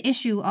is the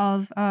issue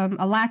of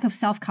a lack of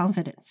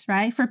self-confidence,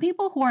 right? For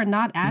people who are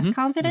not as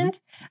confident,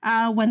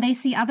 when they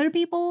see other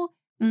people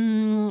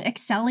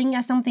excelling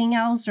at something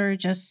else or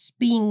just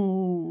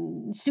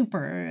being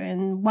super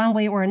in one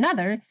way or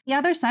another, the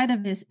other side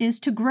of this is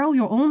to grow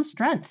your own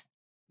strength.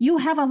 You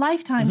have a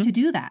lifetime to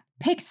do that.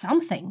 Pick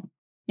something.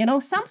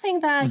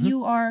 Something that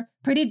you are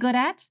pretty good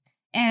at,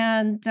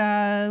 and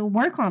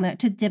work on it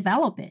to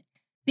develop it.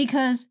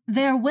 Because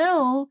the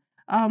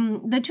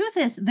truth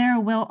is, there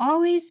will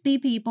always be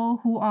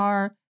people who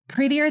are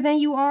prettier than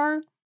you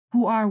are,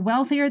 who are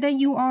wealthier than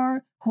you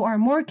are, who are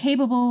more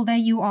capable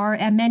than you are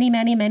at many,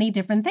 many, many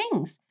different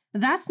things.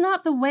 That's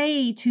not the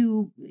way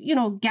to,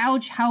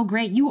 gouge how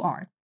great you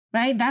are.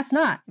 Right? That's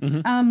not.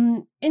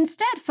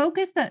 Instead,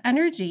 focus the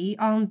energy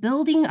on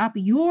building up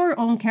your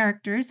own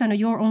characters and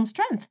your own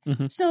strength.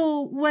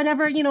 So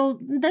whenever,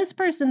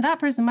 that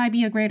person might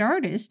be a great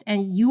artist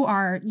and you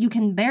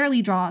can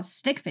barely draw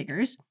stick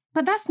figures,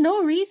 but that's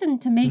no reason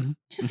to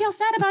feel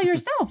sad about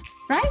yourself,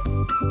 right?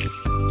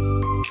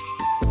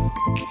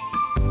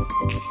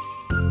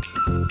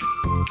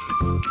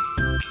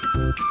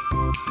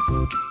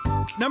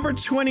 Number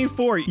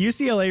 24,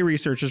 UCLA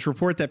researchers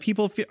report that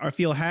people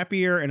feel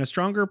happier and a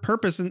stronger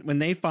purpose when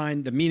they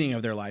find the meaning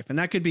of their life. And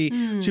that could be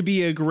to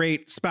be a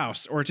great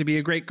spouse or to be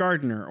a great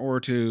gardener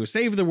or to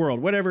save the world,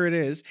 whatever it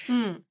is.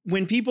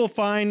 When people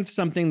find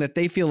something that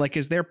they feel like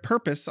is their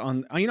purpose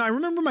on, I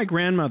remember my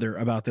grandmother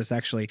about this,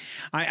 actually.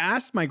 I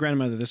asked my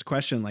grandmother this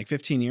question like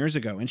 15 years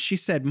ago, and she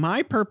said,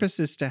 my purpose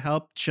is to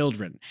help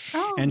children.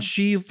 Oh. And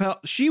she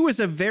was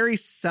a very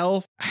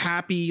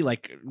self-happy,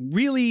 like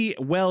really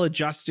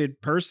well-adjusted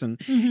person.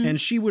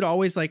 And she would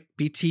always like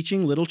be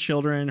teaching little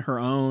children, her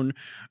own,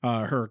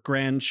 her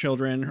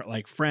grandchildren, her,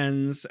 like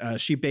friends.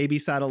 She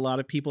babysat a lot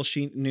of people.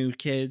 She knew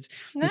kids.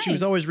 Nice. And she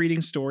was always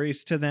reading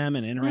stories to them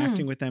and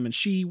interacting with them. And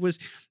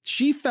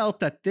she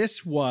felt that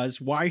this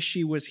was why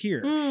she was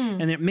here.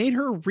 And it made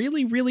her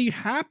really, really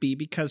happy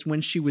because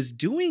when she was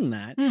doing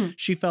that,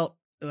 she felt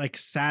like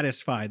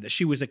satisfied that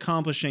she was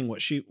accomplishing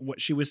what she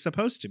was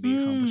supposed to be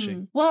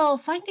accomplishing. Well,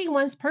 finding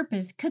one's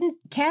purpose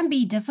can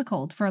be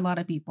difficult for a lot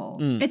of people.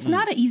 It's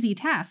not an easy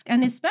task,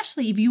 and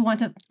especially if you want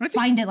to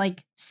find it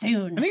like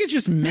soon. I think it's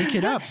just make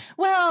it up.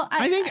 Well,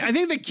 I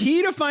think the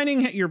key to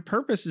finding your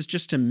purpose is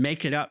just to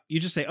make it up. You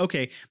just say,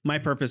 okay, my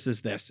purpose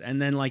is this, and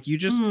then like you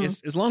just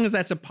as long as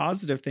that's a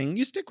positive thing,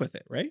 you stick with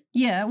it, right?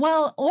 Yeah.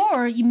 Well,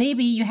 or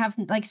maybe you have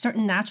like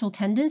certain natural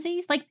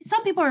tendencies. Like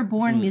some people are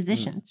born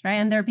musicians, right?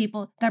 And there are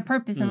people their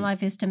purpose in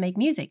life is to make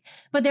music.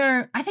 But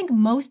I think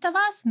most of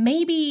us,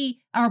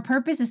 maybe our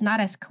purpose is not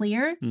as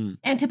clear.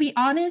 And to be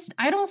honest,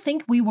 I don't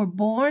think we were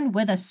born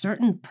with a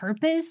certain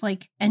purpose,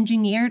 like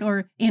engineered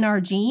or in our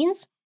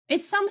genes.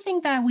 It's something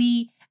that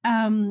we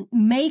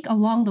make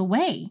along the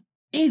way,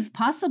 if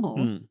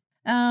possible.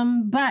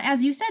 But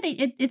as you said,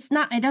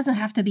 it doesn't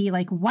have to be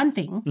like one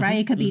thing, right?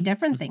 It could be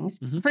different things.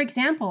 For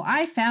example,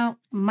 I found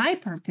my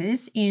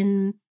purpose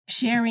in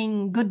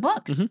sharing good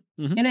books. And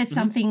it's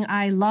something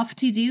I love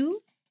to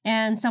do.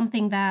 And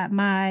something that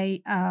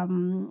my,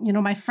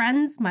 my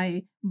friends,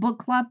 my book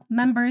club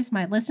members,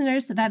 my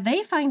listeners, that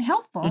they find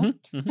helpful.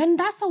 And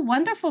that's a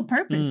wonderful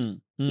purpose,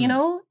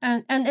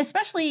 and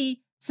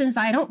especially since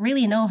I don't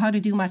really know how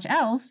to do much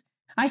else,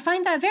 I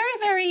find that very,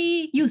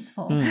 very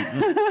useful.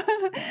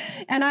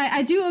 And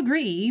I do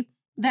agree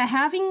that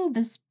having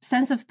this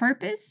sense of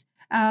purpose,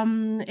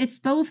 it's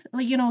both,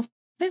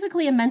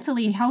 physically and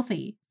mentally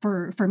healthy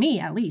for me,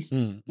 at least.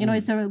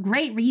 It's a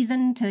great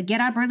reason to get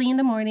up early in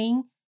the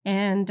morning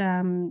and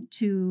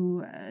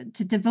to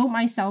devote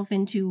myself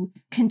into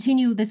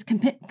continue this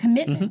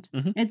commitment.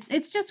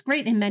 It's just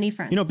great in many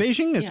fronts.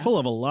 Beijing is full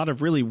of a lot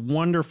of really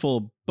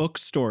wonderful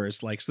bookstores.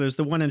 So there's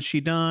the one in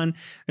Xidan,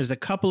 there's a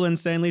couple in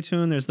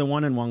Sanlitun, there's the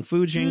one in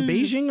Wangfujing.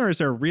 Beijingers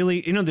are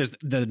really, there's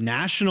the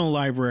National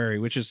Library,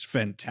 which is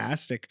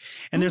fantastic.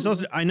 And there's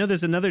also, I know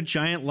there's another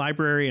giant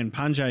library in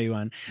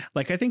Panjiayuan.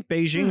 I think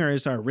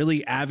Beijingers are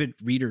really avid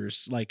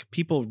readers.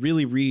 People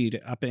really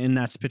read up in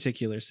that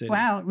particular city.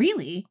 Wow,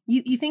 really?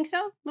 You think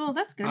so? Well,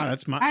 that's good.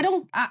 That's my. I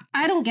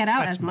don't get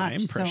out as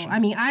much. Impression.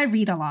 So I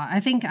read a lot. I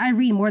think I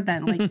read more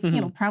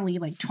than probably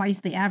twice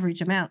the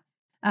average amount.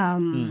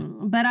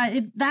 But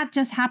that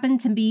just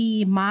happened to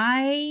be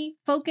my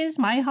focus,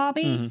 my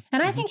hobby.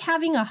 And I think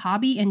having a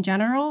hobby in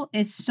general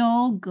is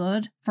so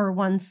good for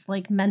one's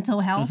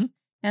mental health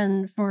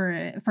and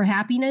for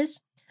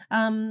happiness.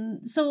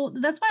 So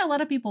that's why a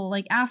lot of people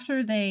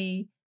after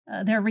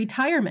their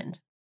retirement,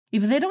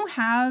 if they don't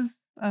have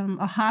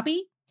a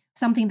hobby,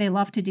 something they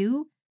love to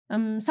do,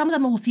 some of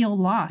them will feel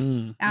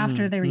lost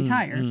after they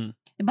retire.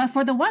 But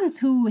for the ones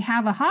who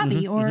have a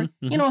hobby or,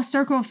 a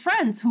circle of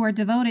friends who are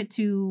devoted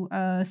to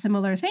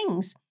similar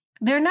things,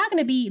 they're going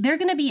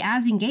to be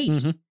as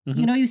engaged.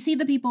 You see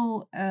the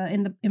people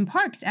in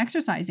parks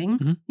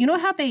exercising,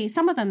 how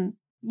some of them,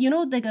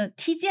 the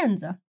踢毽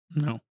子.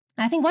 No.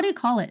 I think, what do you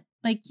call it?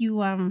 Are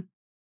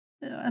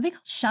they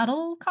called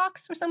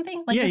shuttlecocks or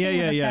something?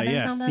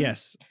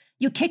 Yes.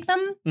 You kick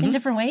them in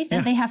different ways,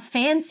 and they have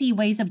fancy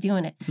ways of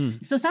doing it.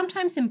 So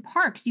sometimes in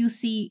parks, you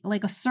see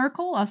a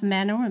circle of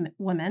men or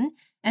women,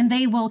 and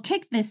they will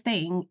kick this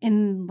thing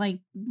in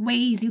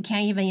ways you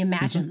can't even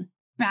imagine,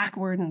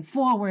 backward and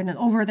forward and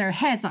over their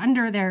heads,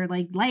 under their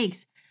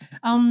legs.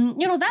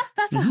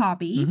 That's a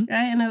hobby,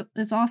 right? And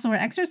it's also an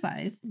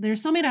exercise.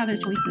 There's so many other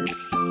choices.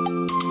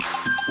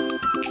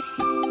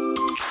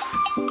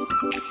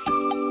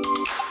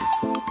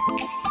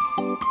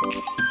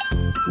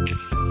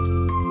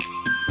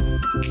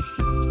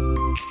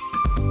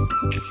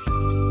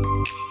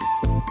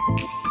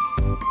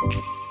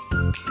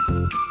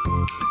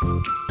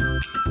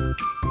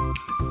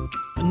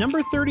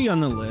 Number 30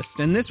 on the list,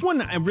 and this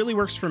one really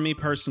works for me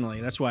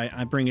personally. That's why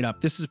I bring it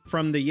up. This is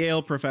from the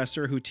Yale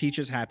professor who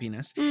teaches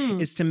happiness,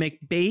 is to make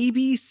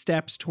baby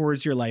steps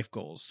towards your life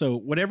goals. So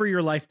whatever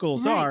your life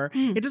goals are,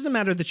 it doesn't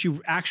matter that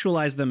you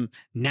actualize them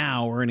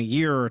now or in a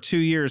year or 2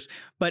 years,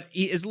 but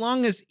as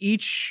long as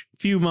each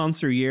few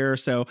months or year or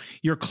so,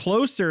 you're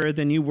closer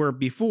than you were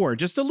before,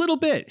 just a little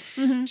bit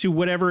to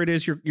whatever it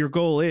is your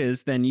goal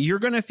is, then you're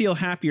going to feel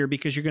happier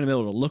because you're going to be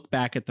able to look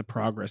back at the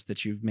progress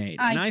that you've made.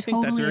 And I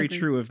think that's very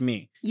true of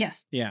me.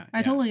 Yes. Yeah.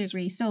 I totally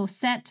agree. So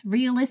set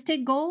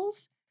realistic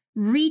goals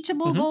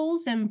reachable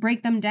goals and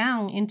break them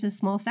down into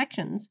small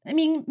sections. I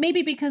mean,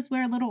 maybe because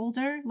we're a little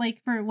older,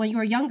 like for when you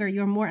were younger,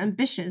 you're more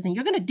ambitious and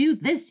you're going to do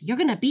this, you're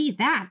going to be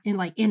that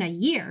in a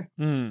year.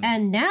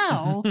 And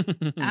now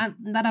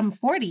that I'm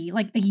 40,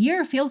 like a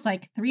year feels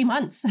like 3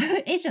 months.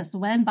 It just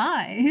went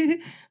by.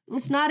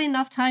 It's not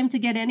enough time to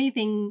get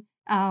anything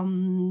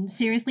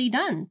seriously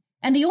done.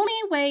 And the only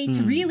way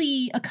to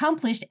really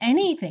accomplish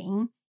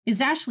anything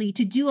is actually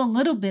to do a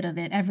little bit of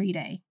it every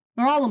day.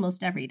 Or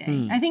almost every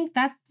day. I think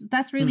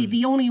that's really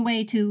the only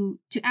way to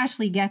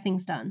actually get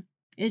things done,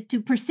 is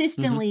to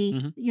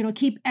persistently,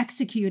 keep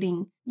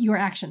executing your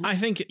actions. I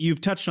think you've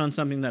touched on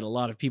something that a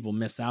lot of people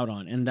miss out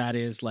on, and that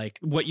is like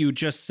what you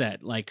just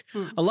said. Like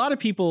a lot of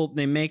people,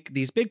 they make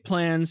these big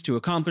plans to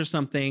accomplish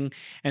something,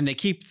 and they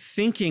keep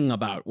thinking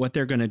about what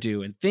they're going to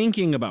do and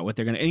thinking about what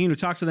they're going to, and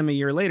talk to them a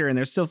year later and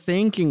they're still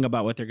thinking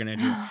about what they're going to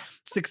do.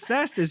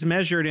 Success is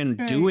measured in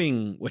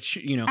doing what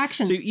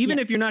actions. So even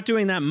if you're not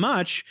doing that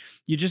much,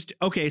 you just,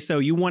 so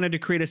you wanted to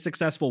create a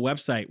successful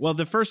website. Well,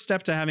 the first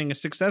step to having a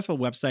successful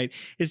website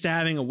is to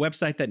having a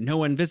website that no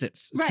one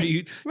visits.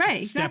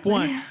 Right. So step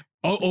one,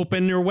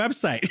 open your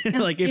website.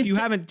 Like if you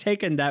haven't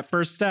taken that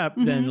first step,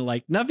 then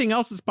like nothing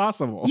else is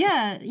possible.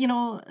 Yeah.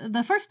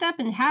 The first step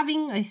in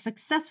having a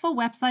successful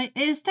website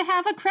is to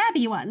have a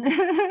crabby one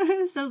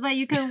so that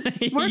you can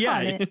work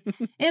on it.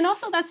 And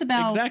also that's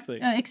about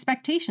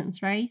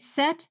expectations, right?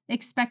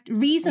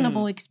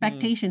 Reasonable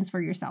expectations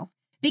for yourself.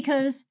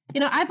 Because,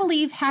 I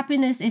believe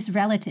happiness is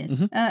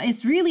relative.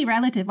 It's really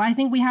relative. I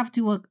think we have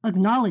to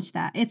acknowledge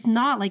that. It's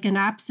not like an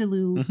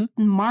absolute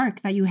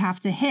mark that you have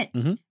to hit,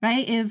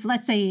 right? If,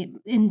 let's say,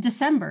 in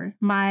December,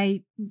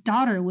 my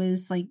daughter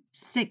was like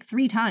sick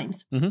 3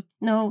 times.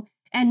 No.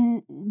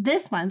 And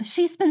this month,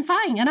 she's been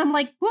fine. And I'm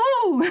like,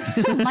 whoa,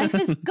 life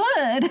is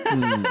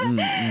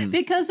good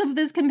because of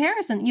this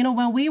comparison.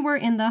 When we were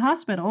in the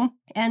hospital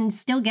and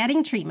still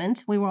getting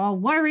treatment, we were all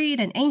worried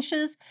and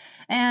anxious.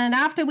 And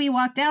after we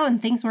walked out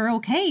and things were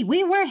okay,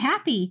 we were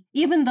happy,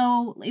 even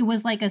though it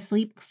was like a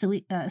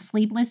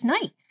sleepless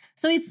night.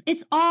 So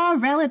it's all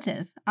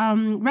relative,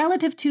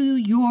 relative to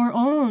your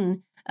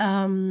own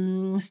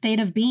state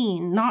of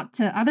being, not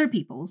to other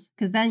people's,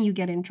 because then you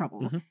get in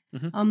trouble.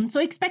 So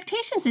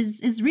expectations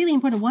is really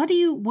important. What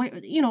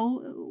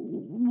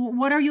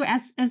are you,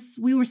 as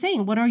we were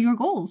saying, what are your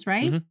goals,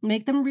 right?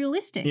 Make them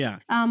realistic. Yeah.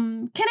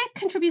 Can I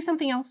contribute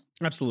something else?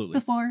 Absolutely.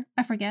 Before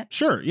I forget?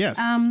 Sure. Yes.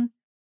 And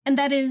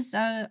that is,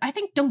 I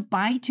think don't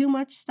buy too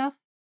much stuff.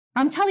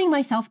 I'm telling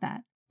myself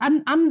that.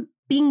 I'm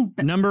being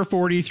number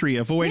 43,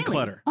 avoid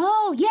clutter.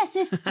 Oh, yes,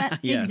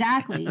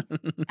 exactly.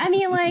 I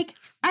mean, like,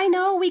 I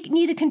know we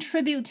need to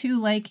contribute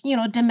to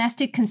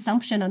domestic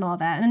consumption and all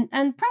that,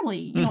 and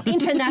probably,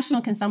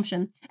 international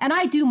consumption. And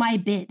I do my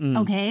bit,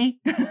 okay?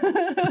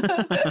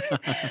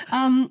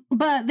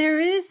 But there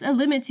is a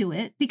limit to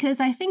it, because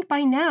I think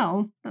by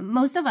now,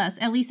 most of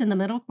us, at least in the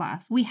middle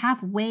class, we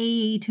have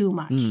way too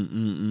much.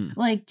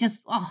 Like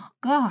just, oh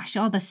gosh,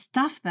 all the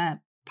stuff that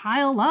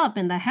pile up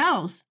in the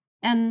house.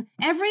 And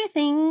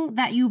everything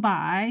that you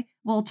buy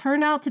will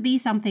turn out to be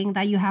something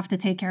that you have to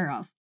take care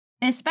of,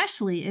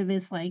 especially if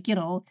it's like,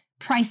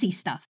 pricey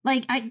stuff.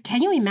 Like,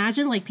 can you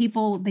imagine like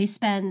people, they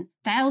spend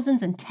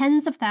thousands and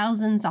tens of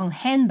thousands on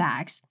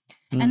handbags,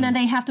 and then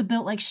they have to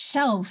build like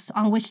shelves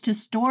on which to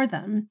store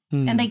them.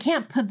 And they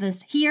can't put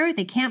this here.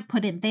 They can't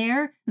put it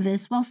there.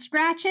 This will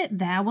scratch it.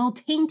 That will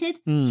taint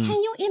it. Can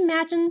you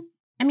imagine?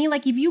 I mean,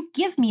 like if you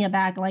give me a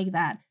bag like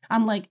that,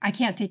 I'm like, I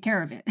can't take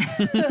care of it.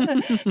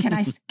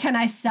 Can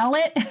I sell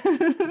it?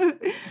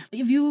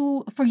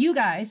 For you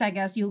guys, I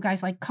guess you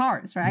guys like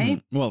cars,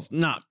 right? Well, it's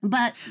not.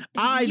 But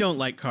I don't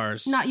like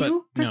cars. Not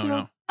you personally?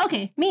 No.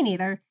 Okay, me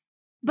neither.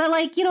 But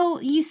like,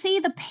 you see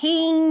the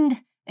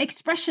pained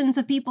expressions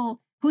of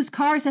people whose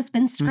cars has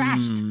been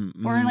scratched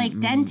or like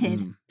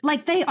dented.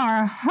 Like they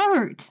are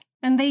hurt.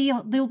 And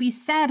they'll be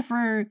sad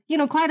for,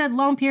 quite a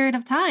long period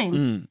of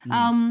time.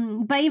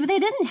 But if they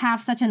didn't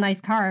have such a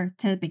nice car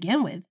to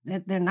begin with,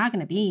 they're not going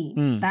to be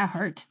that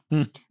hurt.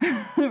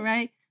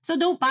 Right? So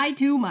don't buy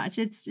too much.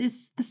 It's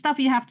the stuff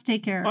you have to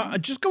take care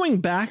of. Just going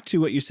back to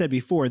what you said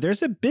before,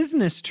 there's a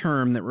business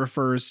term that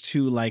refers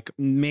to like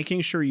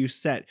making sure you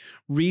set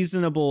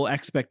reasonable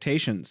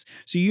expectations.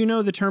 So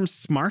the term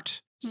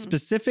SMART?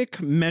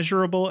 Specific,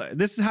 measurable.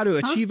 This is how to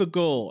achieve a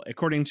goal,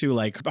 according to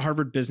like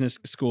Harvard Business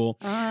School.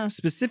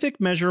 Specific,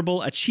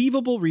 measurable,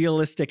 achievable,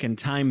 realistic, and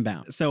time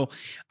bound. So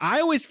I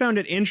always found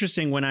it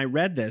interesting when I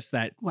read this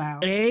that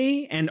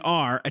A and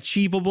R,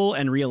 achievable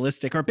and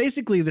realistic, are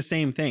basically the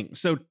same thing.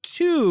 So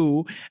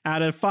 2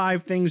 out of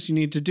 5 things you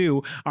need to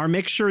do are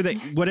make sure that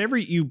whatever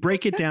you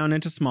break it down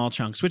into small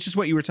chunks, which is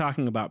what you were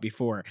talking about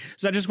before.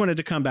 So I just wanted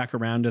to come back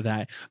around to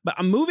that.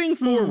 But moving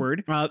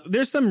forward,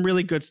 there's some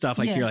really good stuff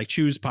like you're like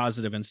choose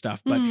positive and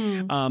stuff, but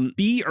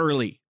be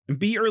early.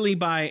 Be early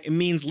it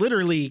means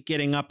literally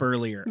getting up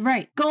earlier.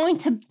 Right. Going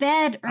to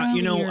bed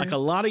earlier. Like a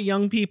lot of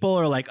young people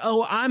are like,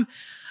 oh,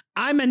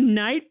 I'm a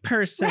night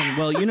person.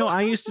 Well,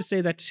 I used to say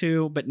that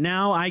too, but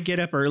now I get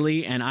up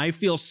early and I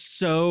feel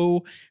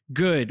so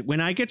good when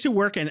I get to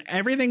work and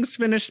everything's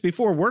finished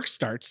before work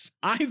starts.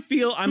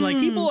 I'm like,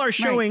 people are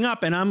showing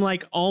up and I'm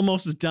like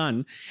almost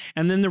done.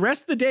 And then the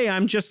rest of the day,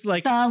 I'm just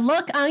like, the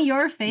look on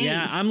your face.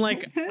 Yeah,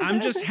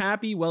 I'm just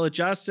happy, well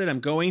adjusted.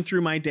 I'm going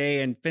through my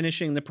day and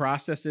finishing the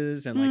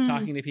processes and like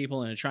talking to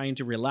people and trying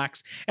to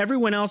relax.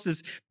 Everyone else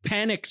is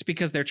panicked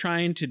because they're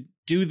trying to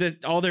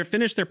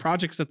finish their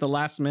projects at the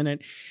last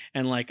minute,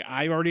 and like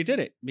I already did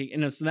it,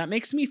 and so that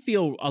makes me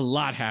feel a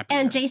lot happier.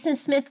 And Jason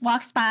Smith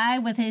walks by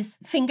with his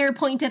finger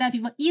pointed at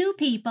people. You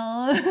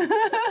people,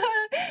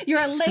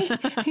 you're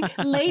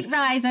late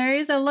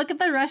risers, and look at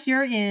the rush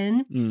you're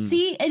in.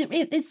 See,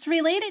 it's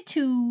related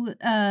to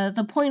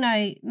the point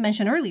I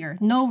mentioned earlier.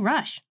 No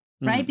rush,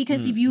 right?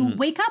 Because if you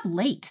wake up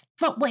late,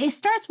 it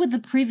starts with the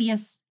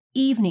previous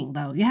evening,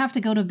 though. You have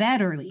to go to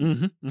bed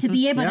early to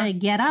be able to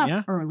get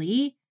up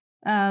early.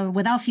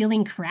 Without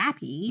feeling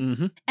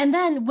crappy. And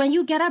then when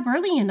you get up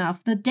early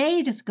enough, the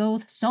day just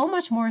goes so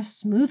much more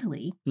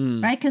smoothly,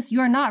 right? Because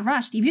you're not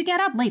rushed. If you get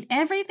up late,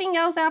 everything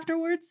else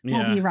afterwards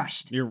will be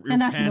rushed. You're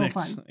and that's panicked.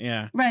 No fun.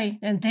 Yeah. Right.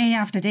 And day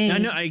after day. I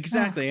know,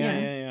 exactly.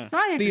 Yeah. So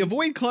I agree. The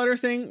avoid clutter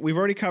thing, we've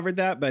already covered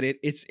that, but I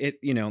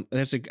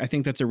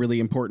think that's a really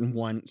important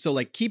one. So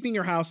like keeping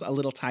your house a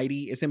little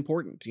tidy is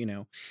important,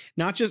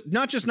 not a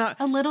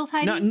little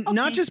tidy.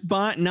 Not just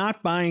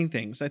not buying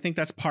things. I think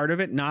that's part of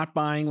it. Not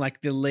buying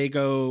like the Lego,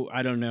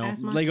 I don't know,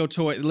 Lego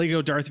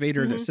Darth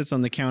Vader that sits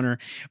on the counter,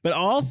 but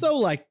also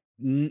like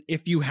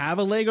if you have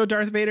a Lego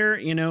Darth Vader,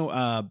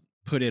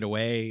 put it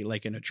away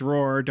like in a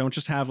drawer. Don't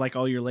just have like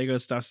all your Lego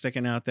stuff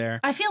sticking out there.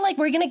 I feel like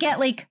we're going to get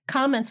like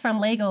comments from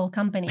Lego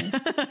company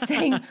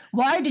saying,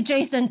 why did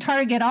Jason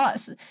target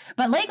us?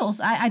 But Legos,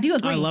 I do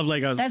agree. I love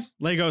Legos.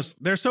 Legos,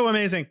 they're so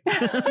amazing.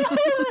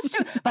 That's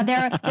true. But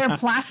they're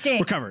plastic.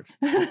 We're covered.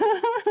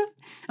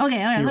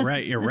 Okay, all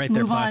right. You're right.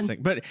 They're plastic.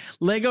 On. But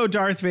Lego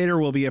Darth Vader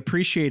will be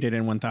appreciated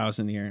in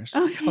 1,000 years.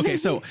 Okay,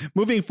 so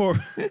moving forward,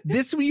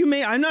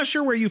 I'm not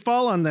sure where you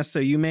fall on this, so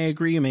you may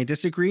agree, you may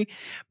disagree.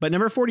 But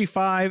number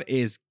 45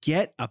 is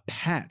get a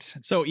pet.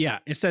 So yeah,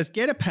 it says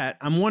get a pet.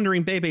 I'm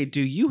wondering, Bebe,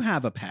 do you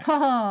have a pet?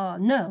 Oh,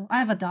 no, I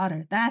have a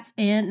daughter. That's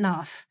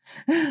enough.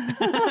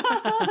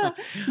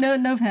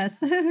 No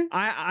pets.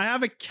 I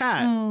have a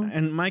cat,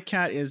 and my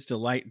cat is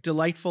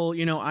delightful.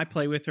 I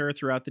play with her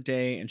throughout the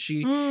day, and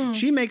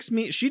she makes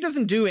me. She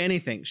doesn't do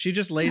anything. She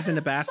just lays in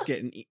a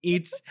basket and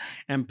eats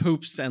and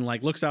poops and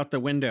like looks out the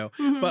window.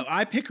 But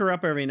I pick her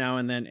up every now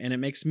and then, and it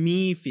makes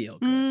me feel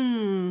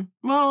good.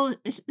 Well,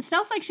 it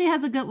sounds like she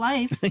has a good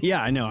life.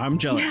 Yeah, I know. I'm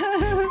jealous.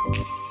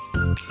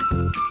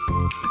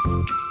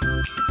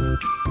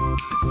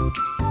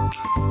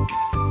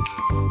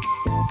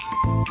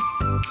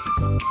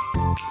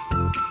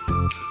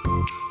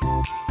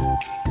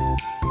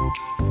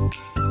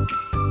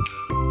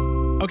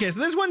 Okay, so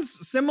this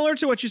one's similar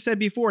to what you said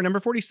before. Number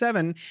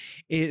 47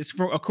 is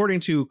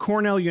according to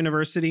Cornell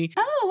University.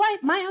 Oh,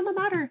 my alma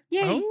mater.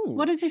 Yay. Oh.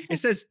 What does it say? It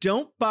says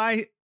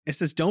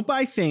don't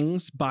buy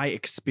things, buy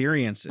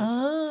experiences.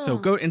 Oh. So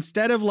go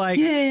instead of like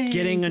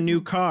getting a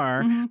new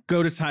car,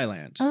 go to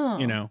Thailand,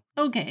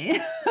 Okay.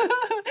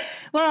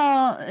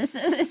 Well, it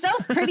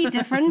sounds pretty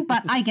different,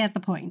 but I get the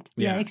point.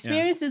 Yeah,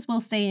 experiences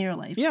will stay in your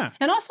life. Yeah.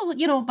 And also,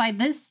 by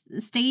this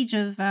stage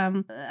of,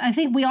 I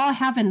think we all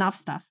have enough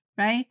stuff,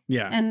 right?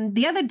 Yeah. And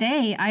the other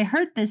day, I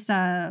heard this,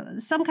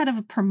 some kind of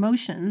a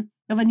promotion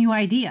of a new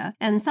idea,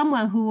 and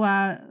someone who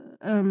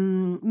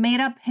made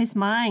up his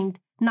mind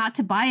not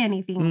to buy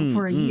anything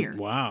for a year.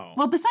 Wow.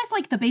 Well, besides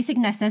like the basic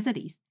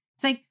necessities.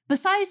 It's like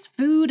besides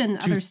food and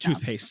other stuff.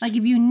 Toothpaste. Like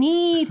if you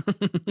need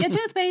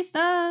toothpaste,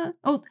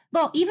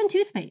 even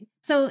toothpaste.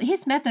 So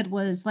his method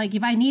was like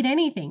if I need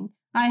anything,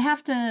 I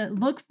have to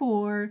look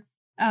for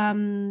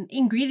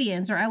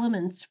ingredients or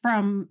elements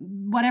from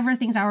whatever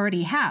things I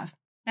already have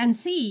and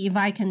see if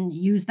I can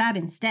use that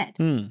instead.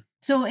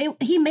 So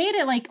he made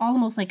it like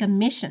almost like a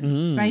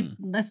mission, right?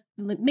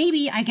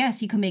 Maybe I guess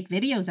he could make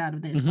videos out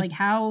of this, like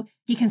how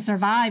he can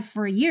survive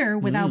for a year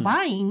without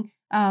buying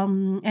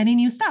any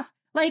new stuff.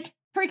 Like,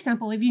 for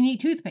example, if you need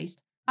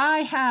toothpaste, I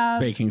have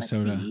baking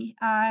soda.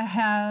 I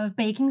have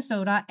baking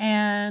soda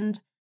and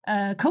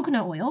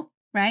coconut oil,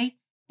 right?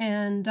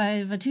 And I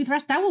have a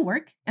toothbrush that will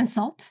work, and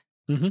salt.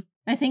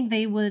 I think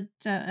they would,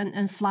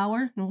 and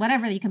flour, and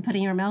whatever you can put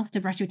in your mouth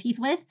to brush your teeth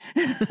with,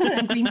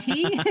 and green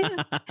tea.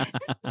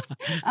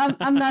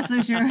 I'm not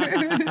so sure.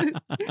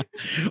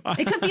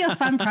 It could be a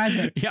fun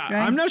project. Yeah,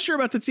 right? I'm not sure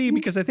about the tea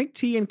because I think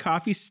tea and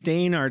coffee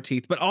stain our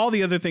teeth, but all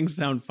the other things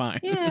sound fine.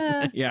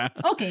 Yeah. Yeah.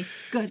 Okay,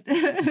 good.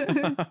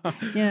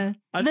 Yeah.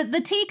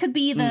 The tea could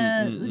be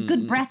the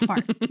good breath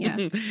part.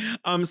 Yeah.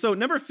 So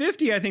number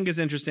 50, I think, is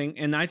interesting.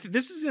 And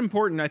this is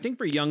important, I think,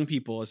 for young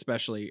people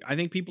especially. I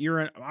think people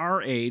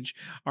our age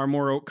are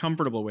more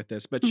comfortable with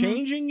this, but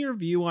changing your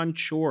view on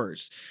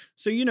chores.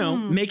 So,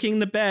 making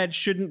the bed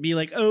shouldn't be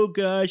like, oh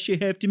gosh, you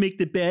have to make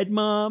the bed,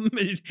 Mom.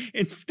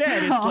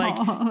 Instead, it's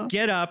like,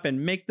 get up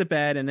and make the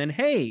bed, and then,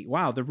 hey,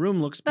 wow, the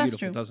room looks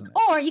beautiful, doesn't it?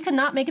 Or you can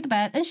not make the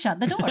bed and shut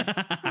the door.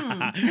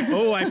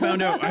 Oh, I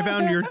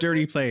found your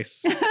dirty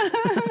place.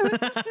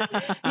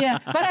 Yeah,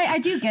 but I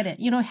do get it.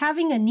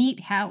 Having a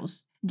neat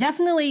house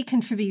definitely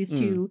contributes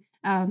to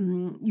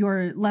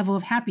your level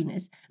of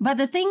happiness. But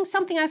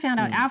something I found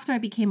out after I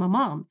became a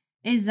mom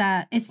is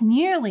that it's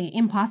nearly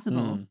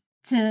impossible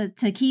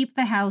to keep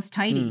the house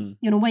tidy,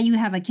 when you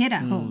have a kid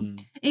at home.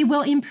 It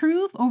will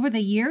improve over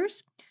the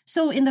years.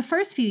 So in the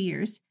first few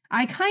years,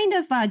 I kind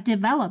of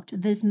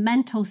developed this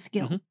mental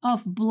skill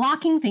of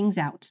blocking things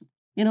out.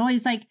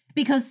 It's like,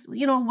 because,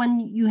 when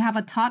you have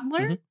a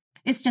toddler,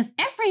 it's just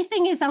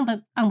everything is on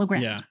the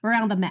ground or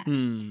on the mat.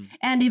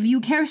 And if you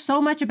care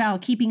so much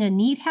about keeping a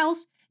neat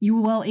house, you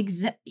will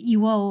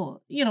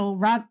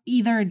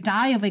either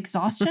die of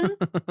exhaustion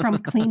from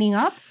cleaning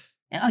up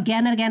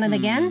again and again and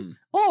again,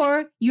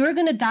 or you're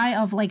going to die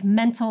of like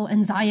mental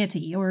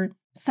anxiety or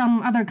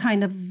some other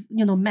kind of,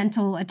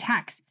 mental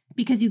attacks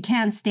because you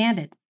can't stand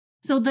it.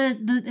 So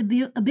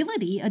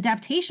the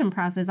adaptation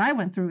process I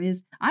went through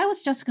is I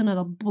was just going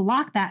to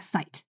block that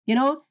site,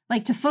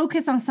 like to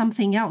focus on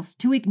something else,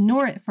 to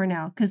ignore it for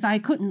now, because I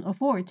couldn't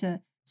afford to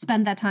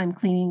spend that time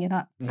cleaning it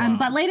up. Wow.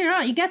 But later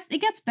on, it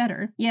gets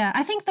better. Yeah,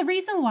 I think the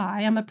reason why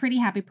I'm a pretty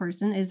happy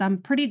person is I'm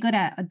pretty good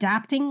at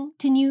adapting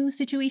to new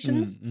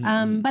situations.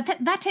 But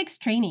that takes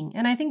training.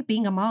 And I think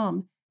being a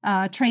mom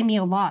trained me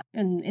a lot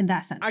in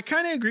that sense. I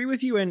kind of agree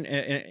with you. And,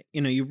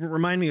 you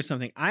remind me of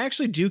something. I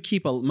actually do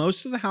keep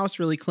most of the house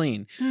really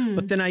clean,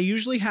 but then I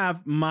usually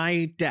have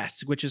my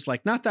desk, which is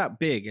like not that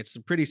big. It's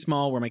pretty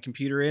small where my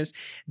computer is.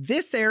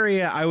 This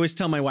area, I always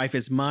tell my wife,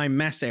 is my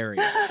mess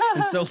area.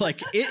 And so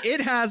like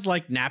it has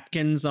like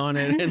napkins on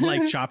it and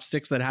like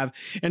chopsticks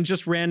and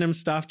just random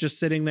stuff just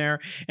sitting there.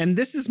 And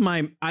this is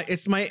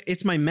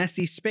it's my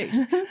messy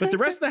space. But the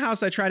rest of the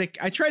house, I try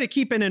to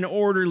keep in an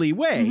orderly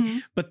way,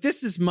 but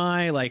this is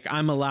like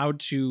I'm allowed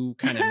to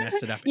kind of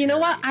mess it up. You know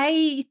what?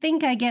 I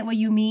think I get what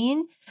you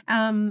mean.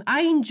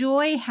 I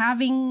enjoy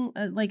having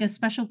like a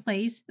special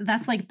place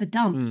that's like the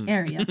dump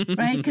area,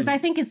 right? Because I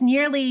think it's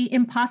nearly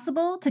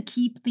impossible to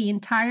keep the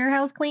entire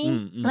house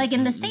clean. Like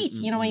in the States,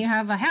 when you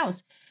have a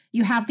house,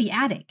 you have the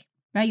attic,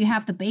 right? You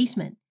have the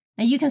basement,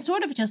 and you can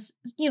sort of just,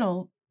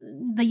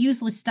 the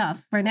useless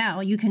stuff for now,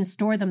 you can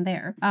store them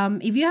there.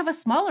 If you have a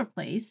smaller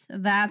place,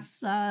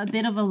 that's a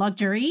bit of a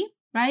luxury.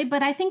 Right.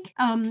 But I think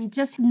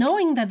just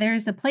knowing that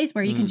there's a place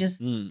where you can just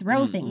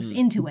throw things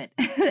into it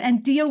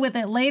and deal with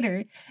it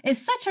later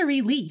is such a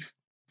relief,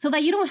 so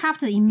that you don't have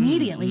to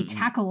immediately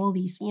tackle all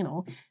these,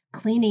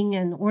 cleaning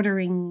and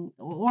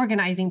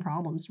organizing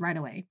problems right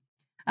away.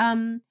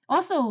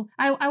 Also,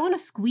 I want to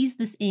squeeze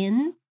this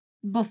in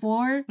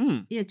before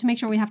to make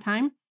sure we have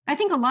time. I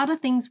think a lot of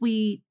things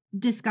we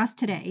discussed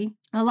today,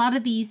 a lot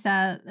of these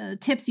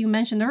tips you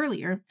mentioned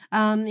earlier,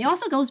 it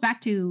also goes back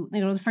to,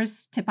 the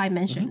first tip I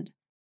mentioned.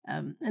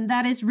 And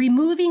that is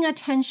removing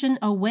attention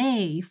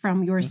away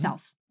from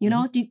yourself.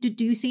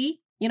 Do you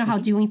see, how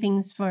doing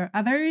things for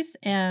others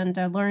and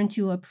learn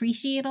to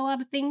appreciate a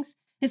lot of things,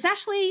 it's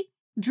actually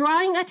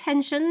drawing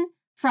attention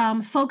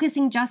from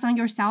focusing just on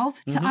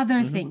yourself to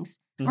other things,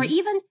 or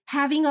even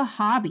having a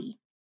hobby,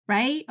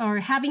 right? Or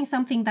having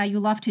something that you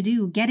love to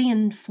do, getting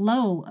in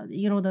flow,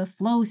 the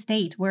flow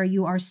state where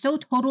you are so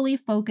totally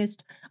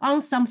focused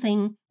on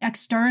something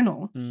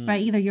external,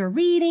 right? Either you're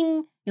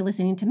reading, you're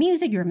listening to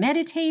music, you're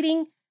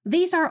meditating.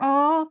 These are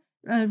all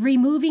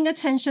removing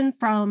attention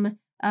from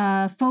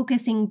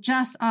focusing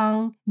just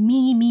on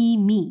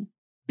me.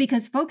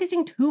 Because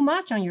focusing too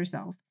much on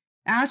yourself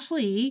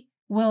actually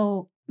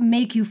will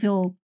make you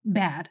feel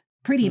bad,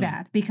 pretty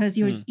bad, because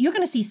you're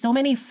going to see so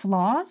many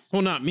flaws.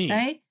 Well, not me.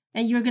 Right?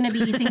 And you're going to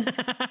be things.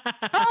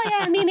 Oh,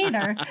 yeah, me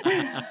neither.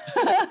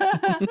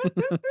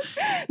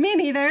 Me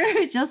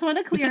neither. Just want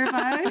to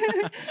clarify.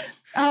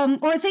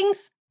 Or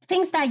things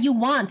that you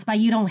want, but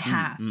you don't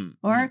have,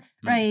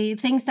 right?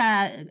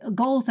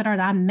 Goals that are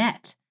not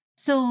met.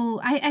 So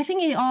I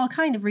think it all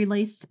kind of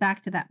relates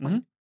back to that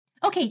point.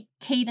 Okay,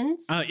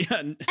 cadence.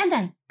 Yeah. And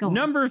then go on.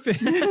 Number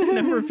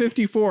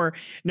 54.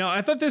 No,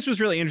 I thought this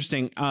was really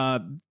interesting.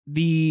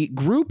 The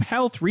Group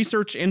Health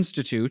Research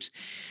Institute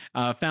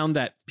found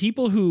that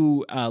people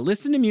who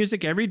listen to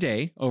music every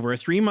day over a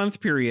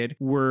 3-month period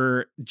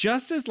were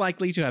just as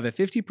likely to have a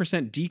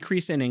 50%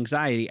 decrease in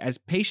anxiety as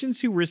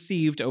patients who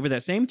received over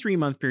that same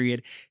 3-month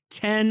period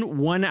 10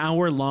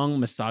 1-hour-long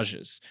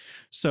massages.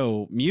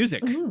 So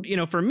music,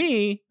 for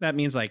me, that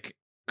means like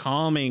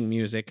calming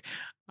music.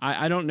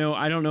 I don't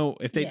know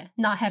if they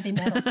not heavy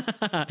metal.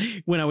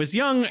 When I was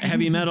young,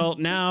 heavy metal.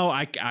 Now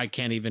I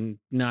can't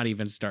not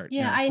even start.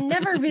 Yeah, I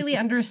never really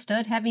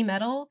understood heavy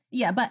metal.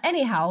 Yeah, but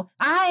anyhow,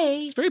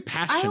 it's very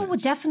passionate. I would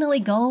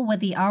definitely go with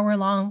the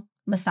hour-long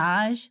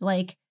massage.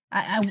 Like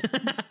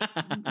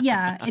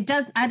yeah, it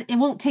does. It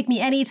won't take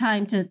me any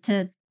time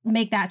to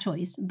make that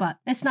choice, but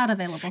it's not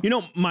available. You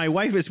know, my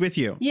wife is with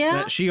you.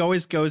 Yeah? She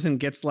always goes and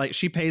gets like,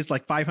 she pays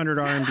like 500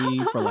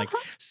 RMB for like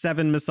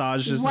 7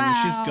 massages. And then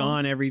she's Wow.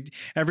 gone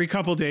every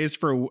couple days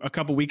for a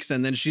couple weeks.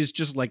 And then she's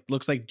just like,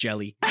 looks like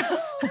jelly.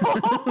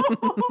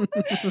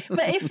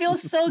 But it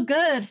feels so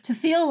good to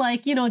feel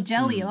like, you know,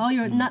 jelly, all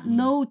your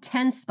no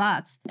tense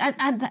spots.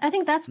 And I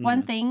think that's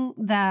one thing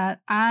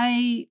that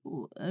I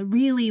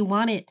really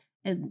wanted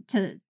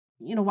to,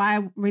 you know, why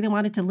I really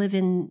wanted to live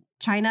in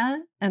China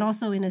and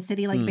also in a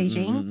city like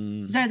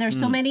Beijing. So there's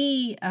so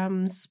many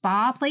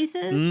spa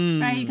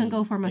places, right? You can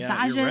go for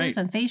massages right.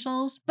 and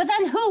facials. But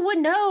then who would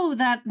know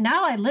that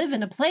now I live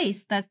in a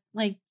place that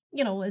like,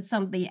 you know, it's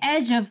on the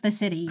edge of the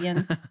city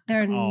and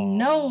there are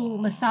no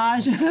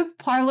massage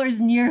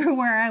parlors near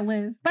where I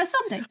live. But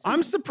someday.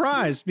 I'm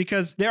surprised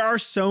because there are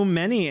so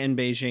many in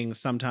Beijing.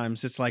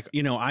 Sometimes it's like,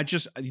 you know,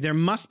 there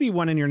must be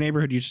one in your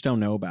neighborhood. You just don't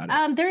know about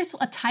it. There's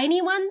a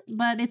tiny one,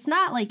 but it's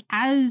not like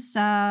as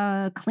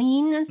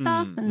clean and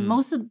stuff. And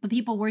most of the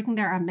people working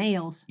there are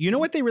males. You know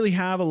what they really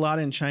have a lot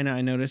in China,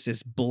 I noticed,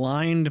 is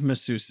blind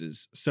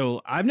masseuses.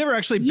 So I've never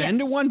actually been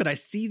to one, but I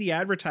see the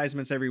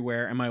advertisements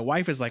everywhere. And my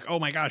wife is like, oh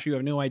my gosh, you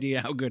have no idea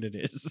how good it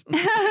is.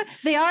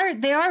 They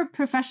are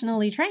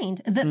professionally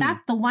trained. That's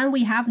the one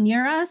we have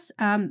near us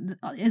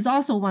is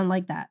also one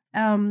like that.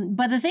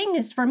 But the thing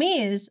is, for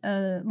me, is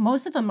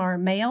most of them are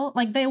male.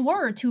 Like there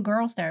were 2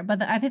 girls there,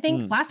 but I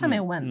think last time I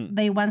went,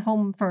 they went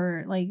home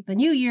for like the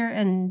New Year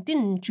and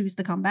didn't choose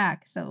to come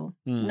back. So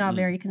not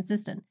very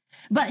consistent.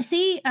 But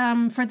see,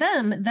 for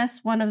them,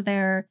 that's one of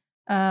their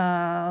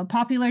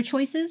popular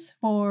choices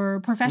for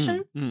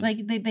profession.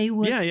 Like they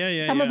would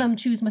some of them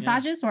choose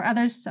massages or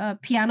others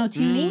piano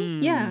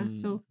tuning.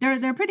 So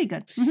they're pretty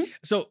good.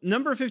 So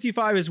number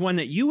 55 is one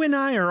that you and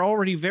I are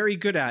already very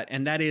good at,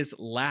 and that is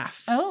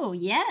laugh. Oh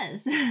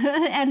yes.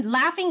 And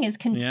laughing is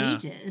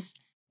contagious.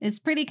 It's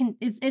pretty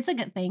it's a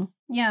good thing.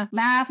 Yeah,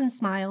 laugh and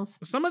smiles.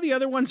 Some of the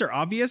other ones are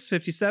obvious.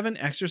 57,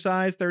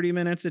 exercise 30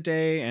 minutes a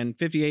day, and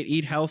 58,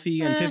 eat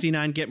healthy, and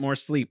 59, get more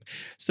sleep.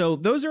 So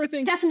those are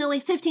things.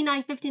 Definitely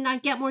 59,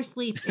 get more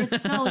sleep.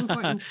 It's so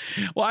important.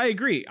 Well, I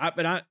agree.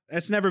 But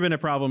it's never been a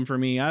problem for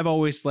me. I've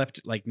always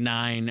slept like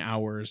 9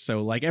 hours.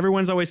 So like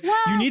everyone's always,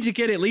 you need to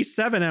get at least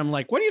 7. I'm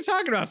like, what are you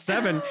talking about?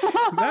 7?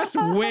 That's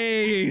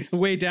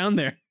way down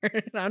there.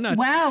 I'm not.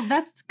 Wow,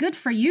 that's good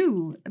for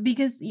you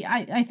because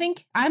I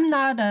think I'm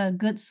not a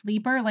good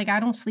sleeper. Like I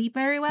don't sleep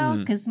very well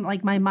because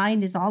like my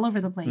mind is all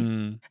over the place.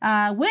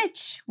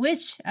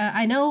 Which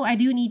I know I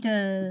do need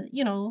to,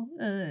 you know,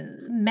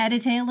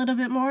 meditate a little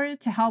bit more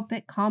to help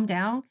it calm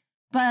down.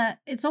 But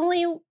it's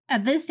only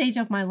at this stage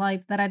of my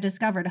life that I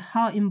discovered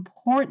how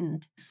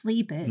important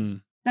sleep is.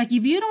 Like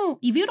if you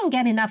don't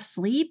get enough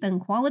sleep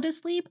and quality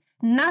sleep,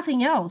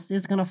 nothing else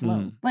is gonna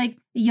flow. Like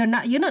you're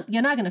not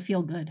gonna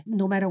feel good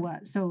no matter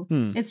what. So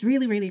it's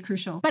really, really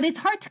crucial. But it's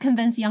hard to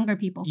convince younger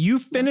people. You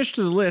finished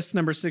the list,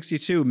 number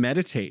 62,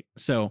 meditate.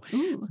 So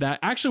that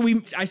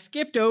actually I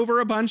skipped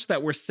over a bunch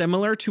that were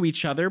similar to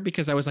each other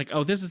because I was like,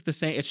 oh, this is the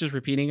same. It's just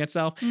repeating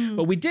itself.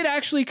 But we did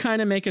actually kind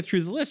of make it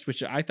through the list,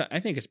 which I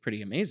think is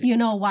pretty amazing. You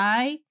know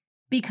why?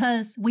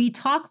 Because we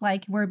talk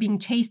like we're being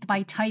chased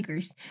by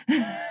tigers.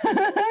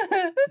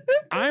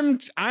 I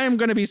am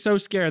going to be so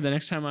scared the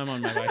next time I'm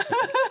on my bicycle.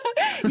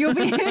 You'll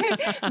be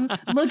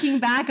looking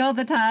back all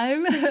the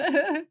time.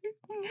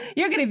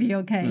 You're going to be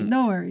okay.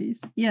 No worries.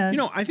 Yeah. You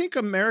know, I think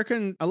a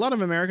lot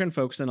of American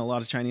folks and a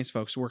lot of Chinese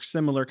folks work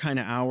similar kind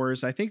of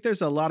hours. I think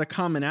there's a lot of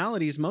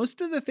commonalities.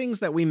 Most of the things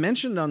that we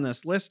mentioned on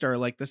this list are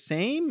like the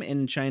same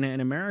in China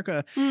and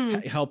America,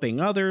 helping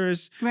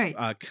others, right.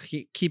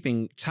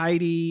 Keeping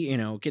tidy, you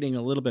know, getting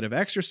a little bit of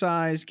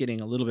exercise,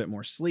 getting a little bit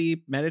more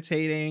sleep,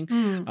 meditating,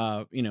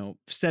 you know,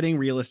 setting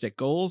realistic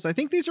goals. I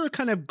think these are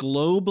kind of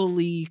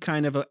globally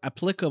kind of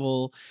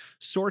applicable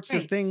sorts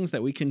of things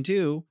that we can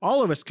do.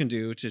 All of us can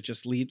do to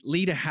just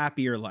lead a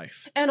happier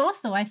life. And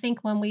also, I think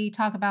when we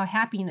talk about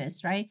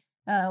happiness, right,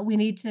 we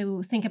need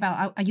to think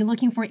about, are you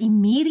looking for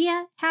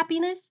immediate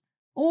happiness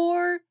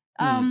or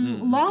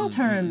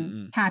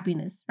long-term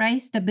happiness,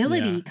 right?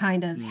 Stability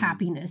kind of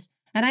happiness.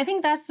 And I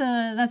think that's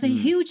a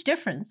huge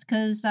difference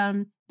because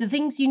the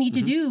things you need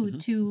to do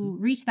to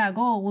reach that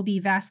goal will be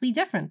vastly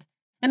different.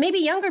 And maybe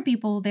younger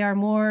people, they are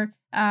more,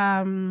 you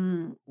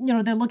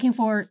know, they're looking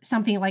for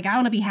something like, I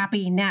want to be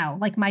happy now.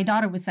 Like my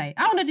daughter would say,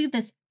 I want to do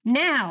this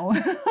now.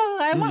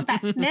 I want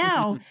that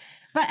now.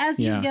 But as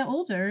you get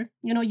older,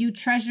 you know, you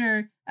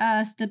treasure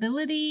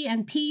stability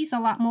and peace a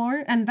lot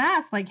more. And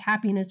that's like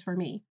happiness for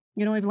me.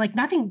 You know, if like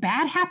nothing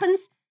bad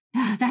happens,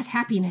 that's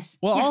happiness.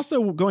 Well,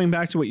 also going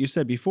back to what you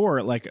said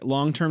before, like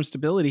long-term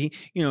stability,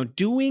 you know,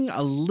 doing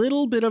a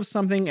little bit of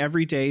something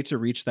every day to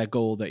reach that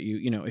goal that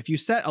you know, if you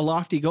set a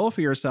lofty goal for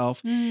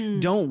yourself,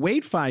 don't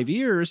wait 5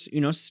 years,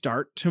 you know,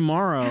 start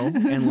tomorrow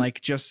and like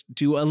just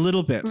do a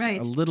little bit, a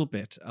little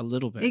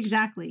bit.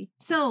 Exactly.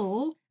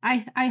 So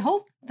I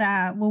hope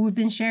that what we've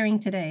been sharing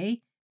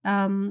today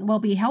will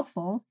be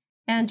helpful.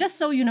 And just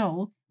so you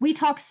know, we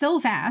talk so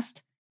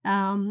fast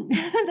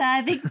that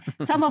I think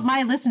some of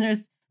my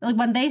listeners, like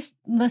when they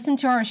listen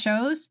to our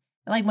shows,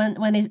 like when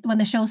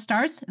the show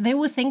starts, they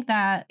would think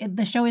that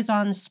the show is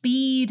on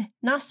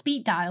not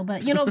speed dial,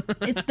 but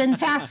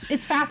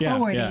it's fast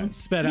forwarding. Yeah,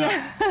 sped up.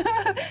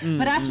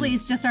 But actually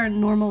it's just our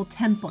normal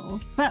tempo.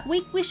 But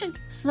we should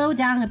slow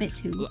down a bit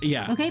too.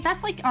 Yeah. Okay,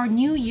 that's like our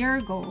new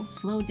year goal.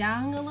 Slow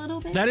down a little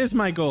bit. That is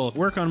my goal.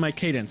 Work on my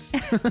cadence.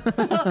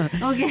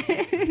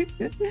 Okay.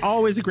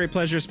 Always a great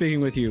pleasure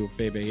speaking with you,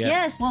 baby.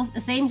 Yes, well,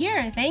 same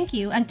here. Thank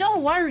you. And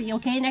don't worry,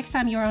 okay, next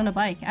time you're on a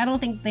bike. I don't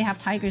think they have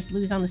tigers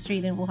loose on the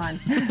street in Wuhan.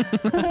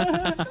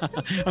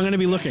 I'm going to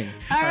be looking.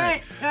 All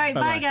right. Bye-bye.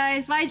 Bye,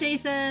 guys. Bye,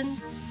 Jason.